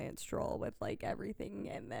defending Lance Stroll with like everything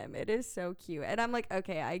in them. It is so cute, and I'm like,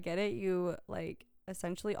 okay, I get it. You like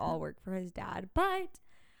essentially all work for his dad, but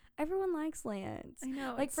everyone likes Lance. I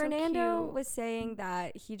know. Like it's so Fernando cute. was saying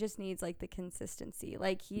that he just needs like the consistency.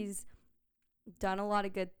 Like he's done a lot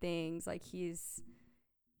of good things. Like he's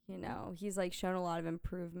like shown a lot of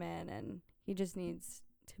improvement, and he just needs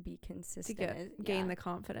to be consistent gain the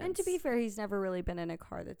confidence. And to be fair, he's never really been in a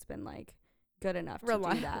car that's been like good enough to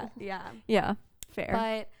Reliable. do that. Yeah. Yeah, fair.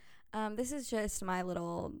 But this is just my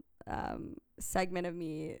little segment of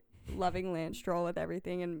me loving Lance Stroll with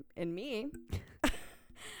everything in me.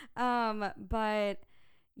 But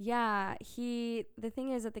yeah, the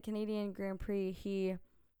thing is at the Canadian Grand Prix, he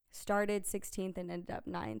started 16th and ended up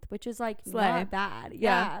 9th, which is like Slay. not bad.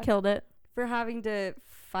 Yeah, killed it. For having to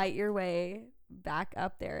fight your way back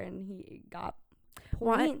up there, and he got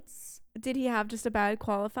What? points. Did he have just a bad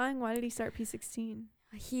qualifying? Why did he start P16?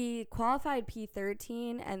 He qualified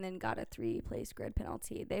P13 and then got a 3-place grid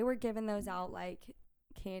penalty. They were giving those out like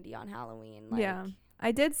candy on Halloween. Like, Yeah.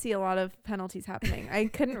 I did see a lot of penalties happening. I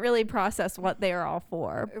couldn't really process what they are all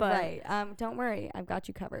for, but right. Don't worry, I've got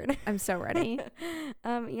you covered. I'm so ready.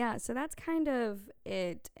 Yeah, so that's kind of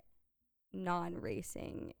it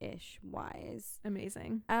non-racing-ish wise.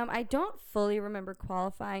 Amazing. I don't fully remember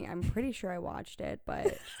qualifying. I'm pretty sure I watched it,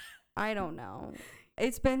 but I don't know.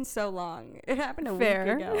 It's been so long. It happened a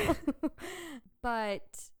Fair. week ago.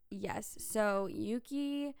 But yes, so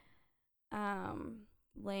Yuki,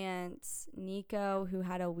 Lance, Nico, who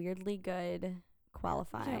had a weirdly good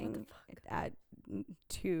qualifying at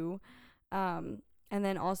 2, and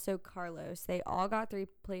then also Carlos. They all got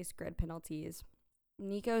 3-place grid penalties.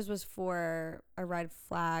 Nico's was for a red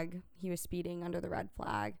flag. He was speeding under the red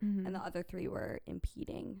flag, and the other 3 were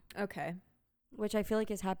impeding. Okay. Which I feel like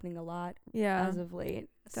is happening a lot Yeah. as of late.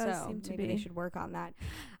 Does So seem to maybe be. they should work on that.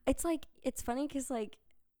 It's like, it's funny because like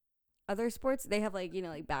other sports, they have like,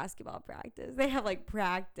 like basketball practice. They have like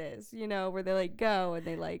practice, where they like go and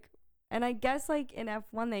they like, and I guess like in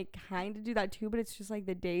F1 they kind of do that too, but it's just like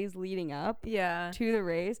the days leading up Yeah. to the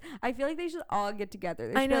race. I feel like they should all get together.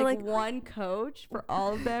 There should I know, be like like one coach for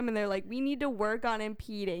all of them, and they're like, we need to work on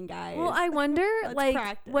impeding, guys. Well, I wonder, Let's like,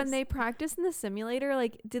 practice. when they practice in the simulator,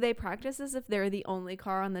 like, do they practice as if they're the only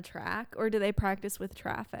car on the track, or do they practice with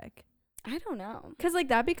traffic? I don't know. Because, like,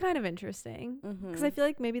 that'd be kind of interesting. Because I feel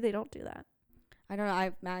like maybe they don't do that. I don't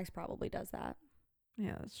know. Max probably does that.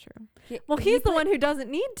 Yeah, that's true. He He's the play- one who doesn't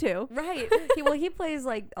need to. Right. He plays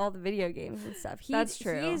like all the video games and stuff. That's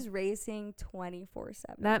true. He's racing 24/7.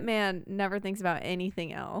 That man never thinks about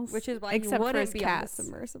anything else. Which is why except he for wouldn't his be cats. on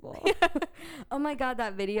the submersible. Oh my god,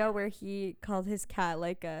 that video where he called his cat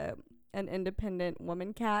like an independent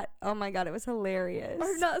woman cat. Oh my god, it was hilarious.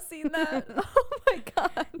 I've not seen that. Oh my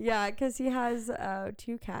god. Yeah, because he has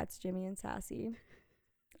 2 cats, Jimmy and Sassy.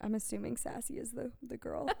 I'm assuming Sassy is the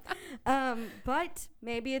girl. But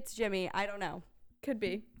maybe it's Jimmy. I don't know. Could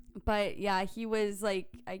be. But yeah, he was like,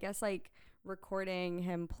 I guess like recording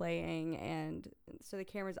him playing, and so the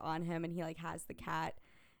camera's on him, and he like has the cat,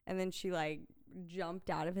 and then she like jumped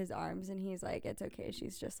out of his arms, and he's like, it's okay,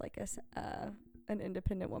 she's just like an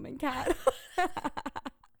independent woman cat.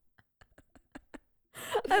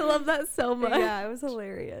 I love that so much. Yeah, it was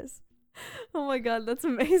hilarious. Oh my god, that's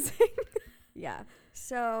amazing. Yeah.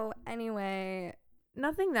 So anyway,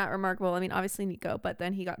 Nothing that remarkable. I mean, obviously Nico, but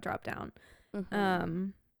then he got dropped down.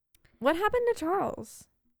 mhm. What happened to Charles?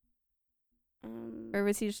 Um, Or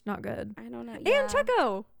was he just not good? I don't know. And Yeah.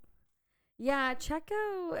 Checo. Yeah,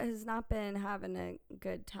 Checo has not been having a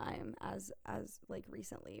good time as like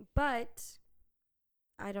recently, but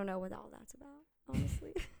I don't know what all that's about,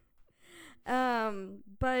 honestly.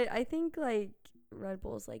 But I think like Red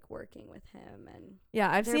Bull's like working with him, and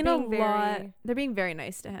Yeah, I've They're seen a being lot. very- They're being very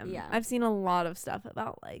nice to him. Yeah. I've seen a lot of stuff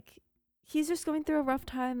about like he's just going through a rough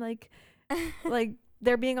time. Like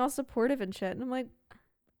they're being all supportive and shit. And I'm like,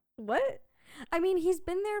 what? I mean, he's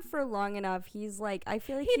been there for long enough. He's like, I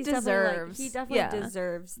feel like He he's definitely, deserves- he definitely yeah.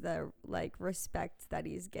 deserves the like respect that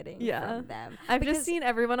he's getting Yeah. from them. I've Because- just seen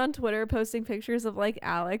everyone on Twitter posting pictures of like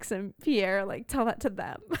Alex and Pierre. Like, tell that to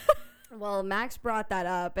them. Well, Max brought that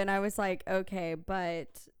up, and I was like, okay, but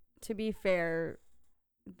to be fair,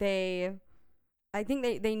 I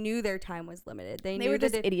think they knew their time was limited. They They knew were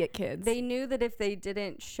that just idiot kids. they knew that if they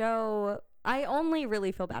didn't show I only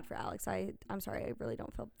really feel bad for Alex. I'm sorry, I really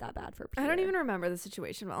don't feel that bad for Pierre. I don't even remember the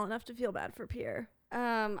situation well enough to feel bad for Pierre.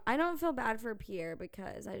 I don't feel bad for Pierre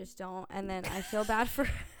because I just don't, and then I feel bad for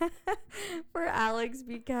for Alex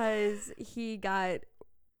because he got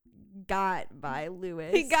by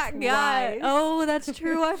Lewis. He got. Oh, that's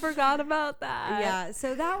true. I forgot about that. Yeah,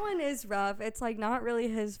 so that one is rough. It's like not really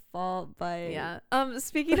his fault, but Yeah.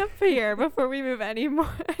 Speaking of Pierre, before we move any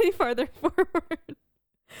farther forward,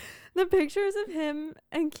 the pictures of him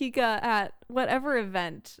and Kika at whatever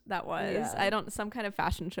event that was. Yeah. Some kind of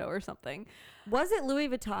fashion show or something. Was it Louis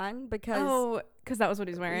Vuitton? Because Because that was what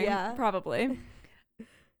he's wearing. Yeah. Probably.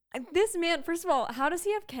 This man, first of all, how does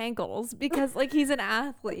he have cankles? Because like he's an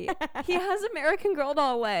athlete. He has American Girl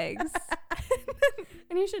doll legs.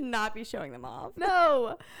 and he should not be showing them off.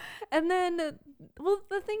 No. And then, well,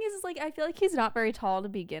 the thing is like, I feel like he's not very tall to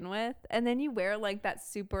begin with. And then you wear like that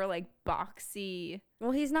super like boxy.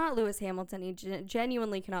 Well, he's not Lewis Hamilton. He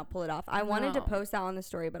genuinely cannot pull it off. I wanted to No. post that on the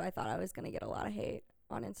story, but I thought I was going to get a lot of hate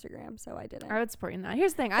on Instagram, so I didn't. I would support you in that.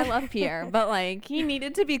 Here's the thing. I love Pierre, but like he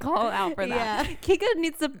needed to be called out for that. Yeah. Kika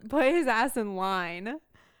needs to put his ass in line.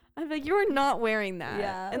 I'm like, you are not wearing that.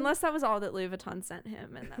 Yeah. Unless that was all that Louis Vuitton sent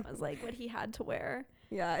him and that was like what he had to wear.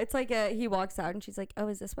 Yeah, it's like he walks out and she's like, "Oh,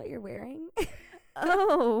 is this what you're wearing?"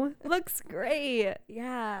 Oh, looks great.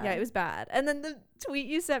 Yeah. Yeah, it was bad. And then the tweet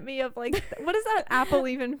you sent me of like, what is that apple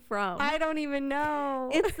even from? I don't even know.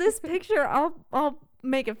 It's this picture. I'll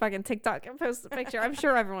make a fucking TikTok and post the picture. I'm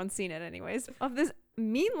sure everyone's seen it anyways, of this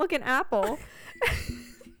mean looking apple.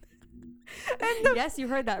 And yes, you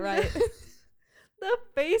heard that right. the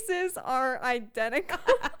faces are identical.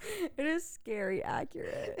 It is scary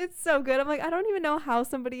accurate. It's so good. I'm like, I don't even know how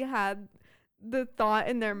somebody had the thought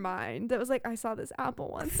in their mind that was like, I saw this apple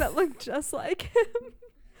once that looked just like him.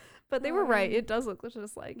 But they were right. It does look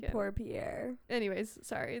just like him. Poor Pierre. Anyways,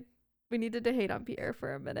 sorry. We needed to hate on Pierre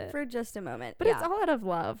for a minute. For just a moment. But yeah. it's all out of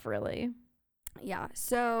love, really. Yeah.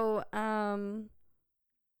 So,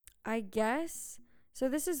 I guess, so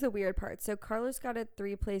this is the weird part. So Carlos got a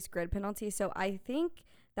 3-place grid penalty. So I think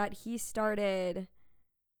that he started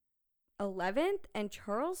 11th and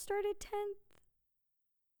Charles started 10th.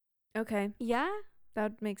 Okay. Yeah. That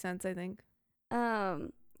would make sense, I think.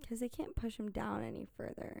 Because they can't push him down any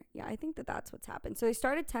further. Yeah, I think that's what's happened. So they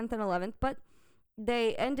started 10th and 11th, but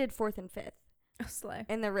they ended 4th and 5th Oh, slay.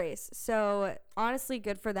 in the race. So honestly,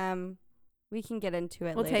 good for them. We can get into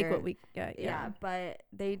it We'll later. take what we get. Yeah, but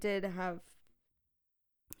they did have,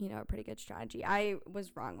 a pretty good strategy. I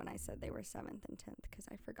was wrong when I said they were 7th and 10th because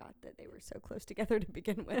I forgot that they were so close together to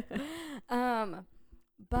begin with.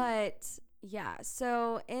 But yeah,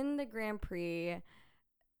 so in the Grand Prix,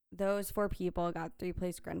 those 4 people got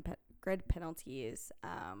 3-place grid penalties.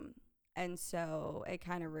 And so it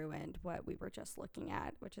kind of ruined what we were just looking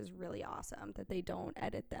at, which is really awesome that they don't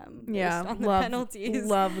edit them based on the penalties.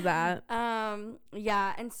 Love that.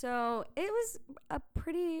 Yeah, and so it was a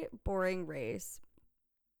pretty boring race,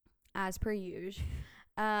 as per usual.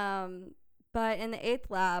 But in the 8th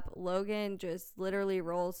lap, Logan just literally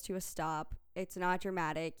rolls to a stop. It's not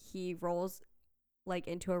dramatic. He rolls like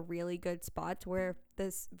into a really good spot to where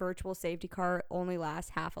this virtual safety car only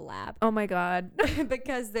lasts half a lap. Oh my God.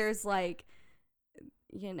 Because there's like,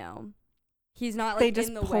 he's not like They just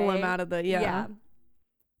in the pull way. him out of the, yeah.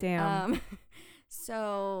 Damn.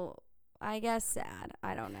 So I guess sad.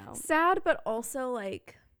 I don't know. Sad, but also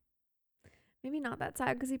like maybe not that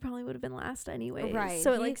sad because he probably would have been last anyway. Right.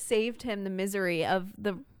 So it like saved him the misery of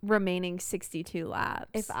the remaining 62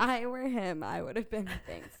 laps. If I were him, I would have been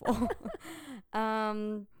thankful.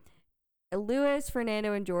 Lewis,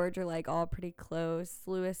 Fernando, and George are like all pretty close.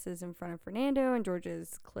 Lewis is in front of Fernando, and George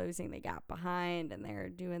is closing the gap behind, and they're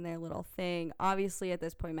doing their little thing. Obviously, at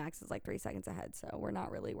this point, Max is like 3 seconds ahead, so we're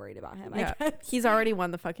not really worried about him. Yeah. I guess. He's already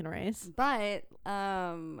won the fucking race. But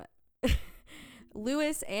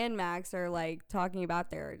Lewis and Max are like talking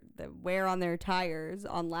about the wear on their tires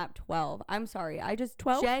on lap 12. I'm sorry, I just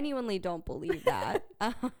 12? genuinely don't believe that.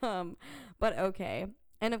 But okay.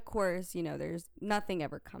 And of course, there's nothing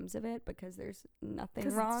ever comes of it because there's nothing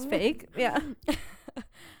wrong. It's fake. Yeah.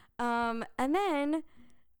 And then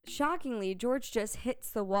shockingly, George just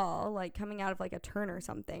hits the wall, like coming out of like a turn or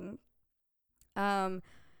something.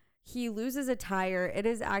 He loses a tire. It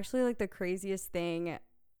is actually like the craziest thing.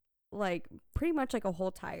 Like pretty much like a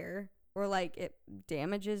whole tire, or like it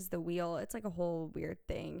damages the wheel. It's like a whole weird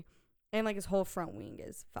thing. And like his whole front wing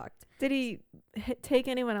is fucked. Did he take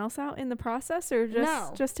anyone else out in the process or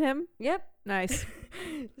just him? Yep. Nice.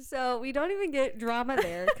 So we don't even get drama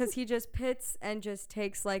there because he just pits and just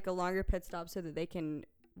takes like a longer pit stop so that they can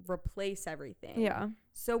replace everything. Yeah.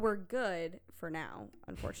 So we're good for now,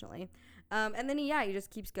 unfortunately. And then he just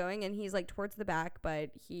keeps going, and he's like towards the back,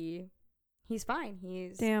 but he's fine.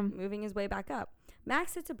 He's moving his way back up.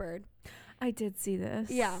 Max hits a bird. I did see this.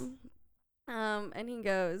 Yeah. And he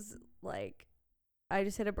goes like, I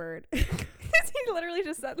just hit a bird. He literally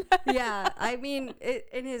just said that. Yeah. I mean,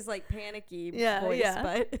 in his like panicky voice,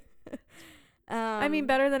 but I mean,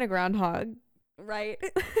 better than a groundhog. Right.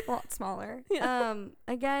 A lot smaller. Yeah.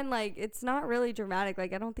 Again, like, it's not really dramatic.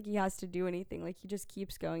 Like, I don't think he has to do anything. Like, he just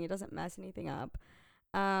keeps going. It doesn't mess anything up.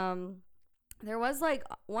 There was like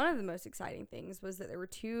one of the most exciting things was that there were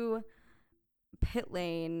 2 pit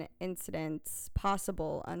lane incidents,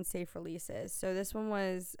 possible unsafe releases. So this one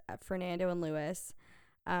was Fernando and Lewis,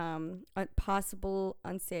 a possible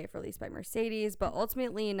unsafe release by Mercedes, but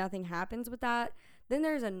ultimately nothing happens with that. Then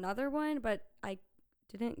there's another one, but I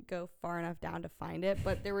didn't go far enough down to find it,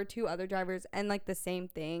 but there were 2 other drivers and like the same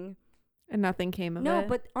thing. And nothing came of it. No,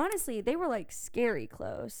 but honestly, they were like scary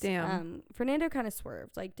close. Damn. Fernando kind of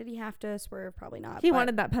swerved. Like, did he have to swerve? Probably not. He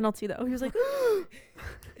wanted that penalty though. He was like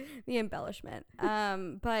the embellishment.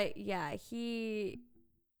 But yeah,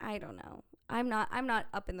 I don't know. I'm not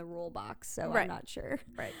up in the rule box, so right. I'm not sure.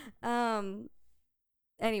 Right.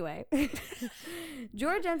 Anyway,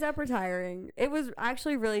 George ends up retiring. It was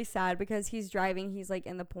actually really sad because he's driving. He's like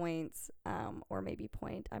in the points, or maybe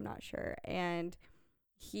point. I'm not sure. And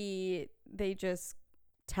they just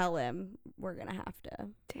tell him, we're going to have to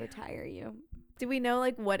retire you. Do we know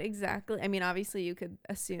like what exactly? I mean, obviously you could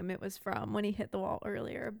assume it was from when he hit the wall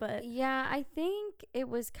earlier, but yeah, I think it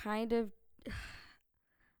was kind of,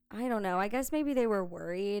 I don't know. I guess maybe they were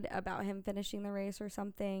worried about him finishing the race or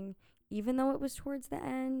something, even though it was towards the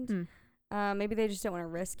end. Maybe they just don't want to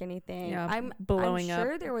risk anything. Yeah, I'm blowing up.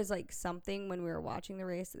 sure there was like something when we were watching the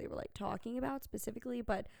race that they were like talking about specifically,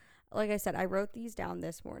 but like I said, I wrote these down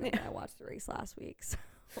this morning and I watched the race last week, so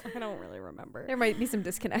I don't really remember. There might be some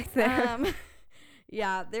disconnect there.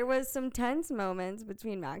 Yeah, there was some tense moments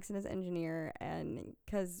between Max and his engineer, and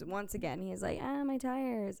because once again he's like, my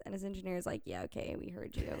tires, and his engineer's like, yeah, okay, we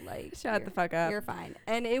heard you, like, shut the fuck up, you're fine.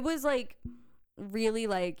 And it was like really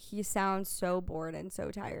like he sounds so bored and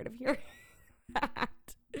so tired of hearing that.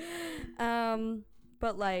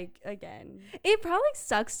 But like, again, it probably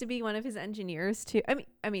sucks to be one of his engineers too.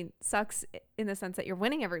 I mean, sucks in the sense that you're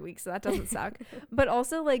winning every week, so that doesn't suck. But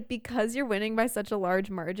also, like, because you're winning by such a large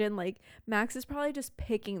margin, like Max is probably just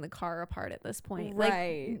picking the car apart at this point,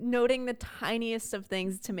 right? Like noting the tiniest of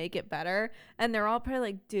things to make it better, and they're all probably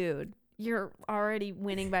like, "Dude, you're already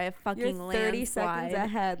winning by a fucking you're 30 landslide. seconds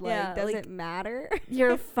ahead. Like, Yeah, does like, it matter?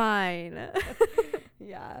 You're fine."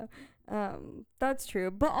 Yeah. That's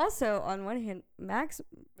true. But also, on one hand, Max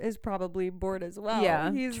is probably bored as well.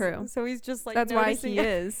 Yeah, he's true. So he's just like, that's why he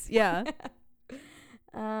is. Yeah.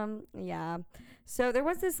 Yeah. So there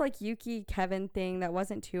was this like Yuki Kevin thing that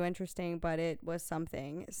wasn't too interesting, but it was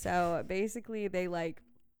something. So basically, they like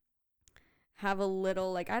have a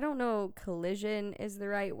little, like, I don't know, collision is the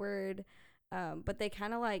right word, but they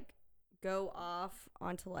kind of like go off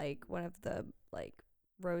onto like one of the like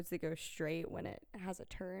roads that go straight when it has a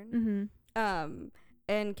turn.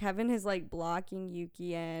 And Kevin is like blocking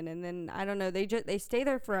Yuki in, and then I don't know, they stay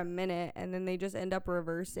there for a minute, and then they just end up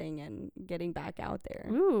reversing and getting back out there.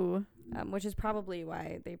 Ooh. Which is probably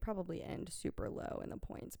why they probably end super low in the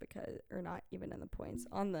points, because, or not even in the points,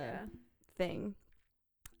 on the thing.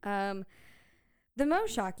 The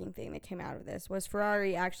most shocking thing that came out of this was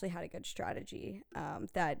Ferrari actually had a good strategy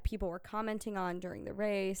that people were commenting on during the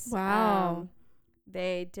race. Wow.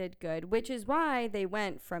 They did good, which is why they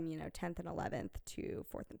went from, 10th and 11th to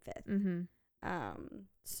 4th and 5th.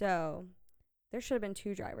 So there should have been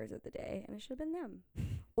 2 drivers of the day, and it should have been them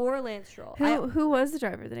or Lance Stroll. Who was the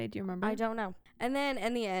driver of the day? Do you remember? I don't know. And then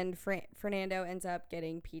in the end, Fernando ends up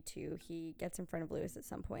getting P2. He gets in front of Lewis at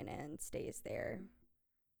some point and stays there.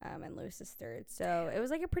 And Lewis is 3rd. So it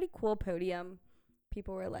was like a pretty cool podium.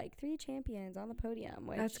 People were like 3 champions on the podium,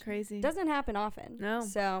 which that's crazy. Doesn't happen often. No.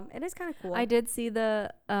 So it is kind of cool. I did see the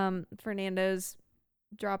Fernando's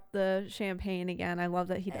drop the champagne again. I love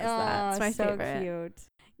that he does that. It's my favorite. So cute.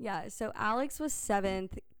 Yeah. So Alex was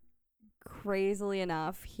 7th. Crazily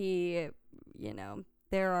enough, he,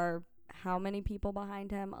 there are how many people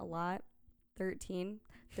behind him? A lot. 13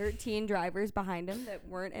 drivers behind him that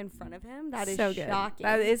weren't in front of him. That is so good. Shocking.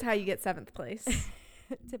 That is how you get 7th place.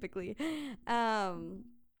 Typically. Yeah,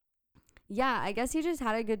 I guess he just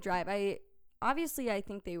had a good drive. I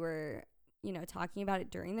think they were talking about it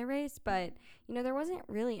during the race, but there wasn't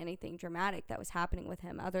really anything dramatic that was happening with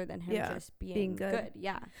him other than him just being good.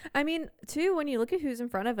 Yeah. I mean, too, when you look at who's in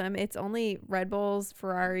front of him, it's only Red Bulls,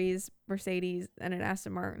 Ferraris, Mercedes, and an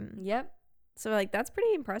Aston Martin. Yep. So like that's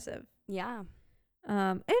pretty impressive. Yeah.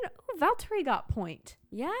 And Valtteri got point.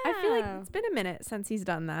 Yeah. I feel like it's been a minute since he's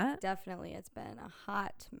done that. Definitely, it's been a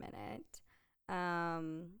hot minute.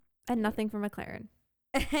 And nothing for McLaren.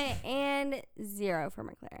 And 0 for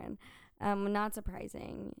McLaren. Not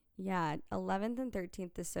surprising. Yeah, 11th and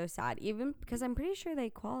 13th is so sad. Even because I'm pretty sure they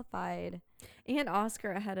qualified. And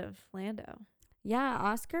Oscar ahead of Lando. Yeah,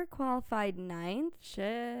 Oscar qualified 9th.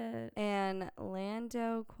 Shit. And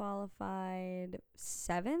Lando qualified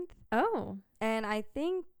 7th. Oh. And I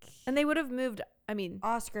think... And they would have moved...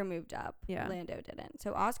 Oscar moved up. Yeah. Lando didn't.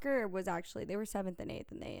 So Oscar was actually... They were 7th and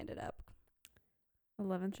 8th, and they ended up...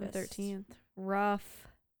 11th and 13th. Rough.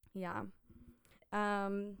 Yeah.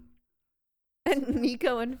 And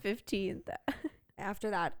Nico in 15th. After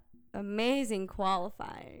that amazing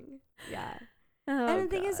qualifying. Yeah. Oh, and the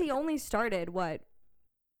thing is, he only started, 5th?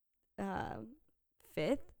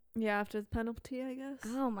 Yeah, after the penalty, I guess.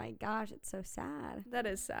 Oh my gosh, it's so sad. That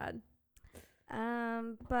is sad.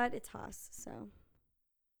 But it's Haas, so.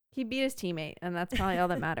 He beat his teammate, and that's probably all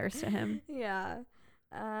that matters to him. Yeah.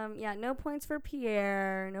 Yeah, no points for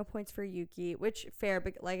Pierre, no points for Yuki, which fair,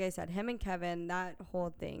 but like I said, him and Kevin, that whole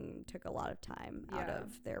thing took a lot of time out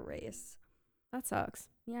of their race. That sucks.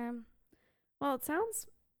 Yeah. Well, it sounds,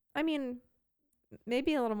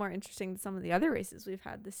 maybe a little more interesting than some of the other races we've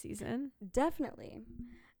had this season. Definitely.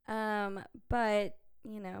 But,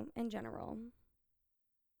 in general.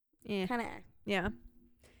 Yeah. Kind of. Yeah.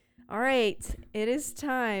 All right. It is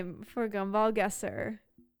time for Gumball Guesser.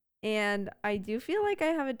 And I do feel like I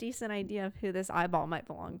have a decent idea of who this eyeball might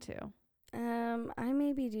belong to. I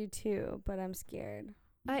maybe do too, but I'm scared.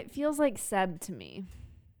 It feels like Seb to me.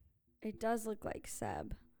 It does look like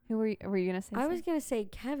Seb. Who were you going to say? I was going to say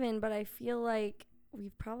Kevin, but I feel like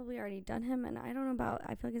we've probably already done him, and I don't know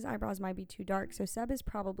I feel like his eyebrows might be too dark, so Seb is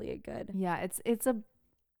probably a good. Yeah, it's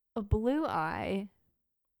a blue eye.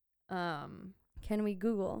 Can we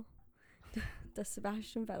Google? Does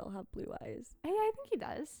Sebastian Vettel have blue eyes? I think he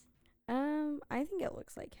does. I think it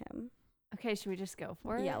looks like him. Okay, should we just go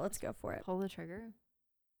for it? Yeah, let's go for it. Pull the trigger.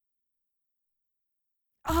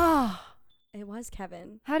 Oh, it was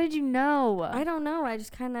Kevin. How did you know? I don't know. I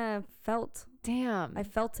just kind of felt. Damn. I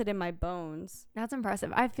felt it in my bones. That's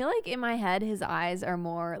impressive. I feel like in my head, his eyes are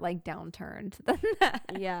more like downturned than that.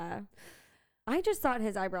 Yeah. I just thought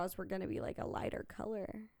his eyebrows were going to be like a lighter color.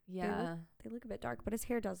 Yeah. They look a bit dark, but his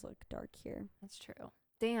hair does look dark here. That's true.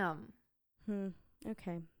 Damn.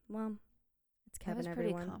 Okay. Well, it's Kevin, I was pretty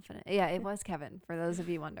everyone. confident. Yeah, it was Kevin, for those of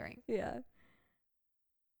you wondering. Yeah.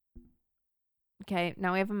 Okay,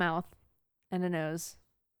 now we have a mouth and a nose.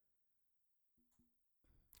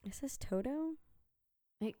 Is this Toto?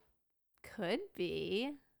 It could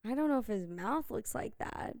be. I don't know if his mouth looks like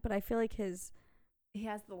that, but I feel like his He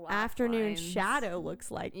has the afternoon lines. shadow looks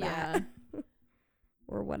like that.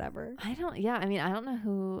 Or whatever. I don't know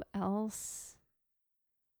who else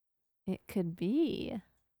it could be.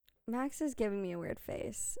 Max is giving me a weird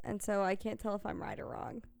face, and so I can't tell if I'm right or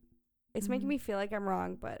wrong. It's making me feel like I'm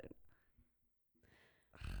wrong, but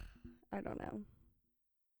I don't know.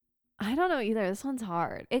 I don't know either. This one's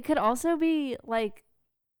hard. It could also be like,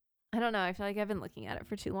 I don't know. I feel like I've been looking at it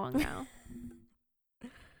for too long now.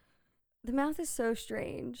 The mouth is so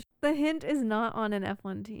strange. The hint is not on an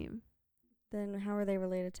F1 team. Then how are they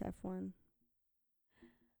related to F1?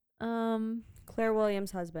 Claire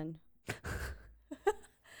Williams' husband.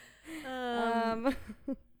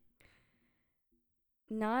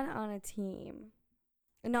 Not on a team.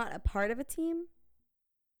 Not a part of a team?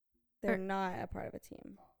 They're not a part of a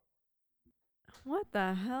team. What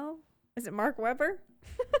the hell? Is it Mark Webber?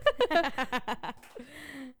 Yeah,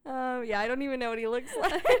 I don't even know what he looks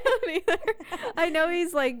like. I don't either. I know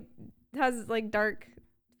he's like has like dark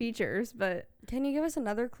features, but can you give us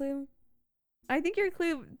another clue? I think your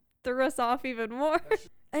clue threw us off even more.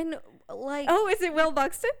 And like, oh, is it Will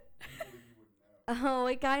Buxton? Oh,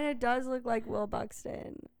 it kind of does look like Will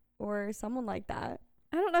Buxton or someone like that.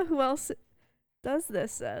 I don't know who else does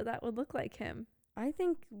this though. That would look like him. I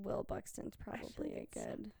think Will Buxton's probably a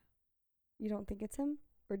good. You don't think it's him,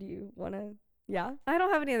 or do you want to? Yeah. I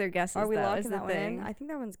don't have any other guesses. Are we though, locking is that the one thing. in? I think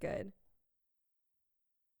that one's good.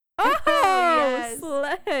 Oh, yes.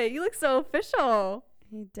 Slay! You look so official.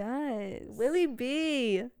 He does. Willie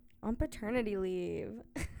B. On paternity leave.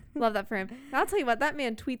 Love that for him. I'll tell you what, that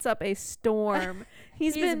man tweets up a storm.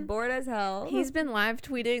 He's been bored as hell. He's been live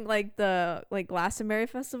tweeting like the Glastonbury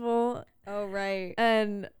Festival. Oh, right.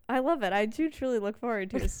 And I love it. I do truly look forward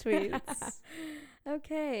to his tweets.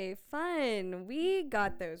 Okay, fun. We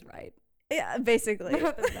got those right. Yeah, basically.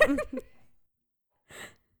 Both of them.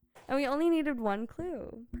 And we only needed one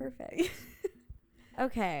clue. Perfect.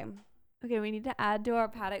 Okay. Okay, we need to add to our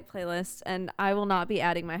Paddock playlist, and I will not be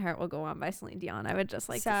adding My Heart Will Go On by Celine Dion. I would just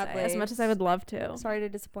like to say, as much as I would love to. Sorry to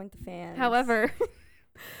disappoint the fans. However,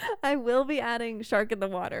 I will be adding Shark in the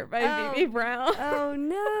Water by Bebe Brown. Oh,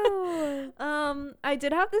 no. I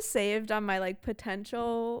did have this saved on my like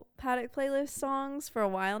potential Paddock playlist songs for a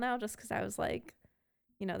while now, just because I was like,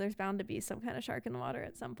 you know, there's bound to be some kind of shark in the water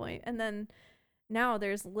at some point. And then now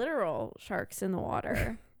there's literal sharks in the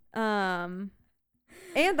water.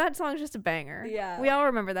 And that song's just a banger. Yeah. We all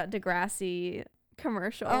remember that Degrassi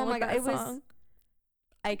commercial. Oh my God, it song. was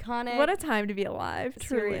iconic. What a time to be alive,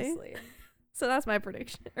 truly. Seriously. So that's my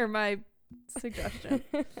prediction, or my suggestion.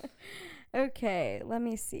 Okay, let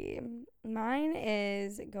me see. Mine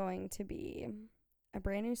is going to be a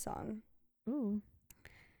brand new song. Ooh.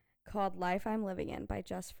 Called Life I'm Living In by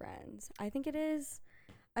Just Friends. I think it is,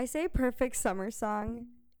 I say perfect summer song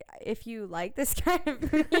if you like this kind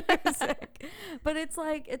of music. But it's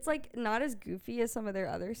like not as goofy as some of their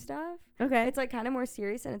other stuff. Okay. It's like kind of more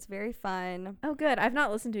serious and it's very fun. Oh, good. I've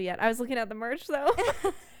not listened to it yet. I was looking at the merch, though.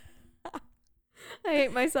 I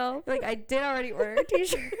hate myself. Like, I did already order a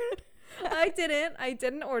t-shirt. I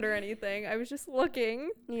didn't order anything. I was just looking.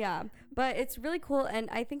 Yeah, but it's really cool. And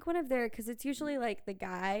I think one of their, because it's usually like the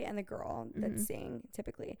guy and the girl that sing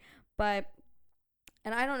typically. But,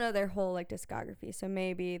 and I don't know their whole like discography, so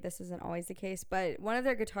maybe this isn't always the case. But one of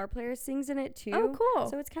their guitar players sings in it too. Oh, cool.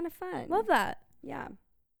 So it's kind of fun. Love that. Yeah.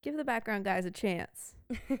 Give the background guys a chance.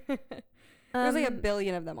 There's like a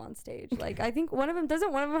billion of them on stage. Like, I think one of them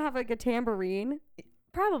have like a tambourine?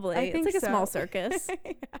 Probably. I think it's like so. a small circus.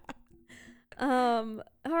 Yeah. All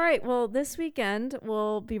right. Well, this weekend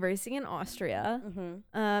we'll be racing in Austria.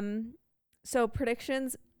 So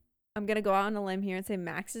predictions, I'm going to go out on a limb here and say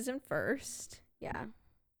Max is in first. Yeah.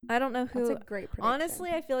 I don't know who. That's a great prediction. Honestly,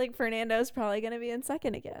 I feel like Fernando's probably going to be in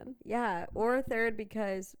second again. Yeah, or third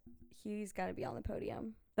because he's got to be on the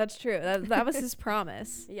podium. That's true. That was his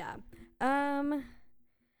promise. Yeah.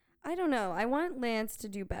 I don't know. I want Lance to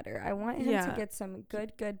do better. I want him to get some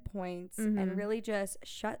good points and really just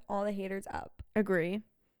shut all the haters up. Agree.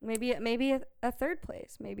 Maybe a third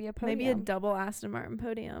place. Maybe a podium. Maybe a double Aston Martin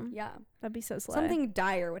podium. Yeah. That'd be so slay. Something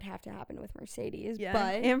dire would have to happen with Mercedes. Yeah.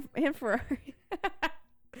 But and Ferrari.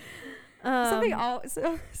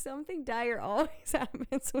 Something dire always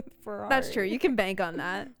happens with Ferrari. That's true. You can bank on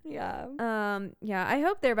that. Yeah. Yeah, I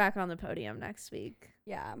hope they're back on the podium next week.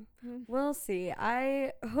 Yeah. We'll see.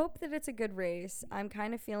 I hope that it's a good race. I'm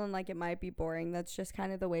kind of feeling like it might be boring. That's just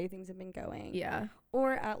kind of the way things have been going. Yeah.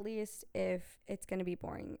 Or at least if it's going to be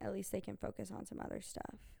boring, at least they can focus on some other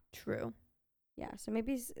stuff. True. Yeah. So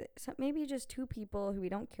maybe just two people who we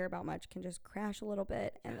don't care about much can just crash a little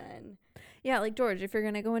bit and then. Yeah, like George, if you're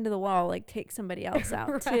going to go into the wall, like take somebody else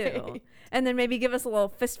out Right. too. And then maybe give us a little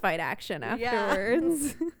fist fight action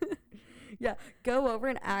afterwards. Yeah, go over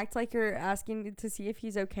and act like you're asking to see if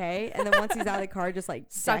he's okay, and then once he's out of the car, just like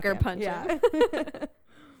Sucker punch him. Yeah.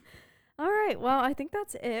 All right, well, I think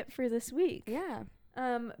that's it for this week. Yeah.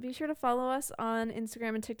 Be sure to follow us on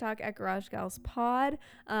Instagram and TikTok at Garage Gals Pod.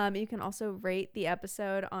 You can also rate the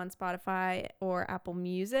episode on Spotify or Apple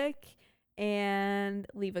Music and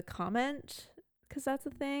leave a comment because that's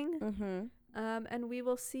a thing. And we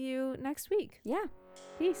will see you next week. Yeah.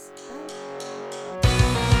 Peace. Bye.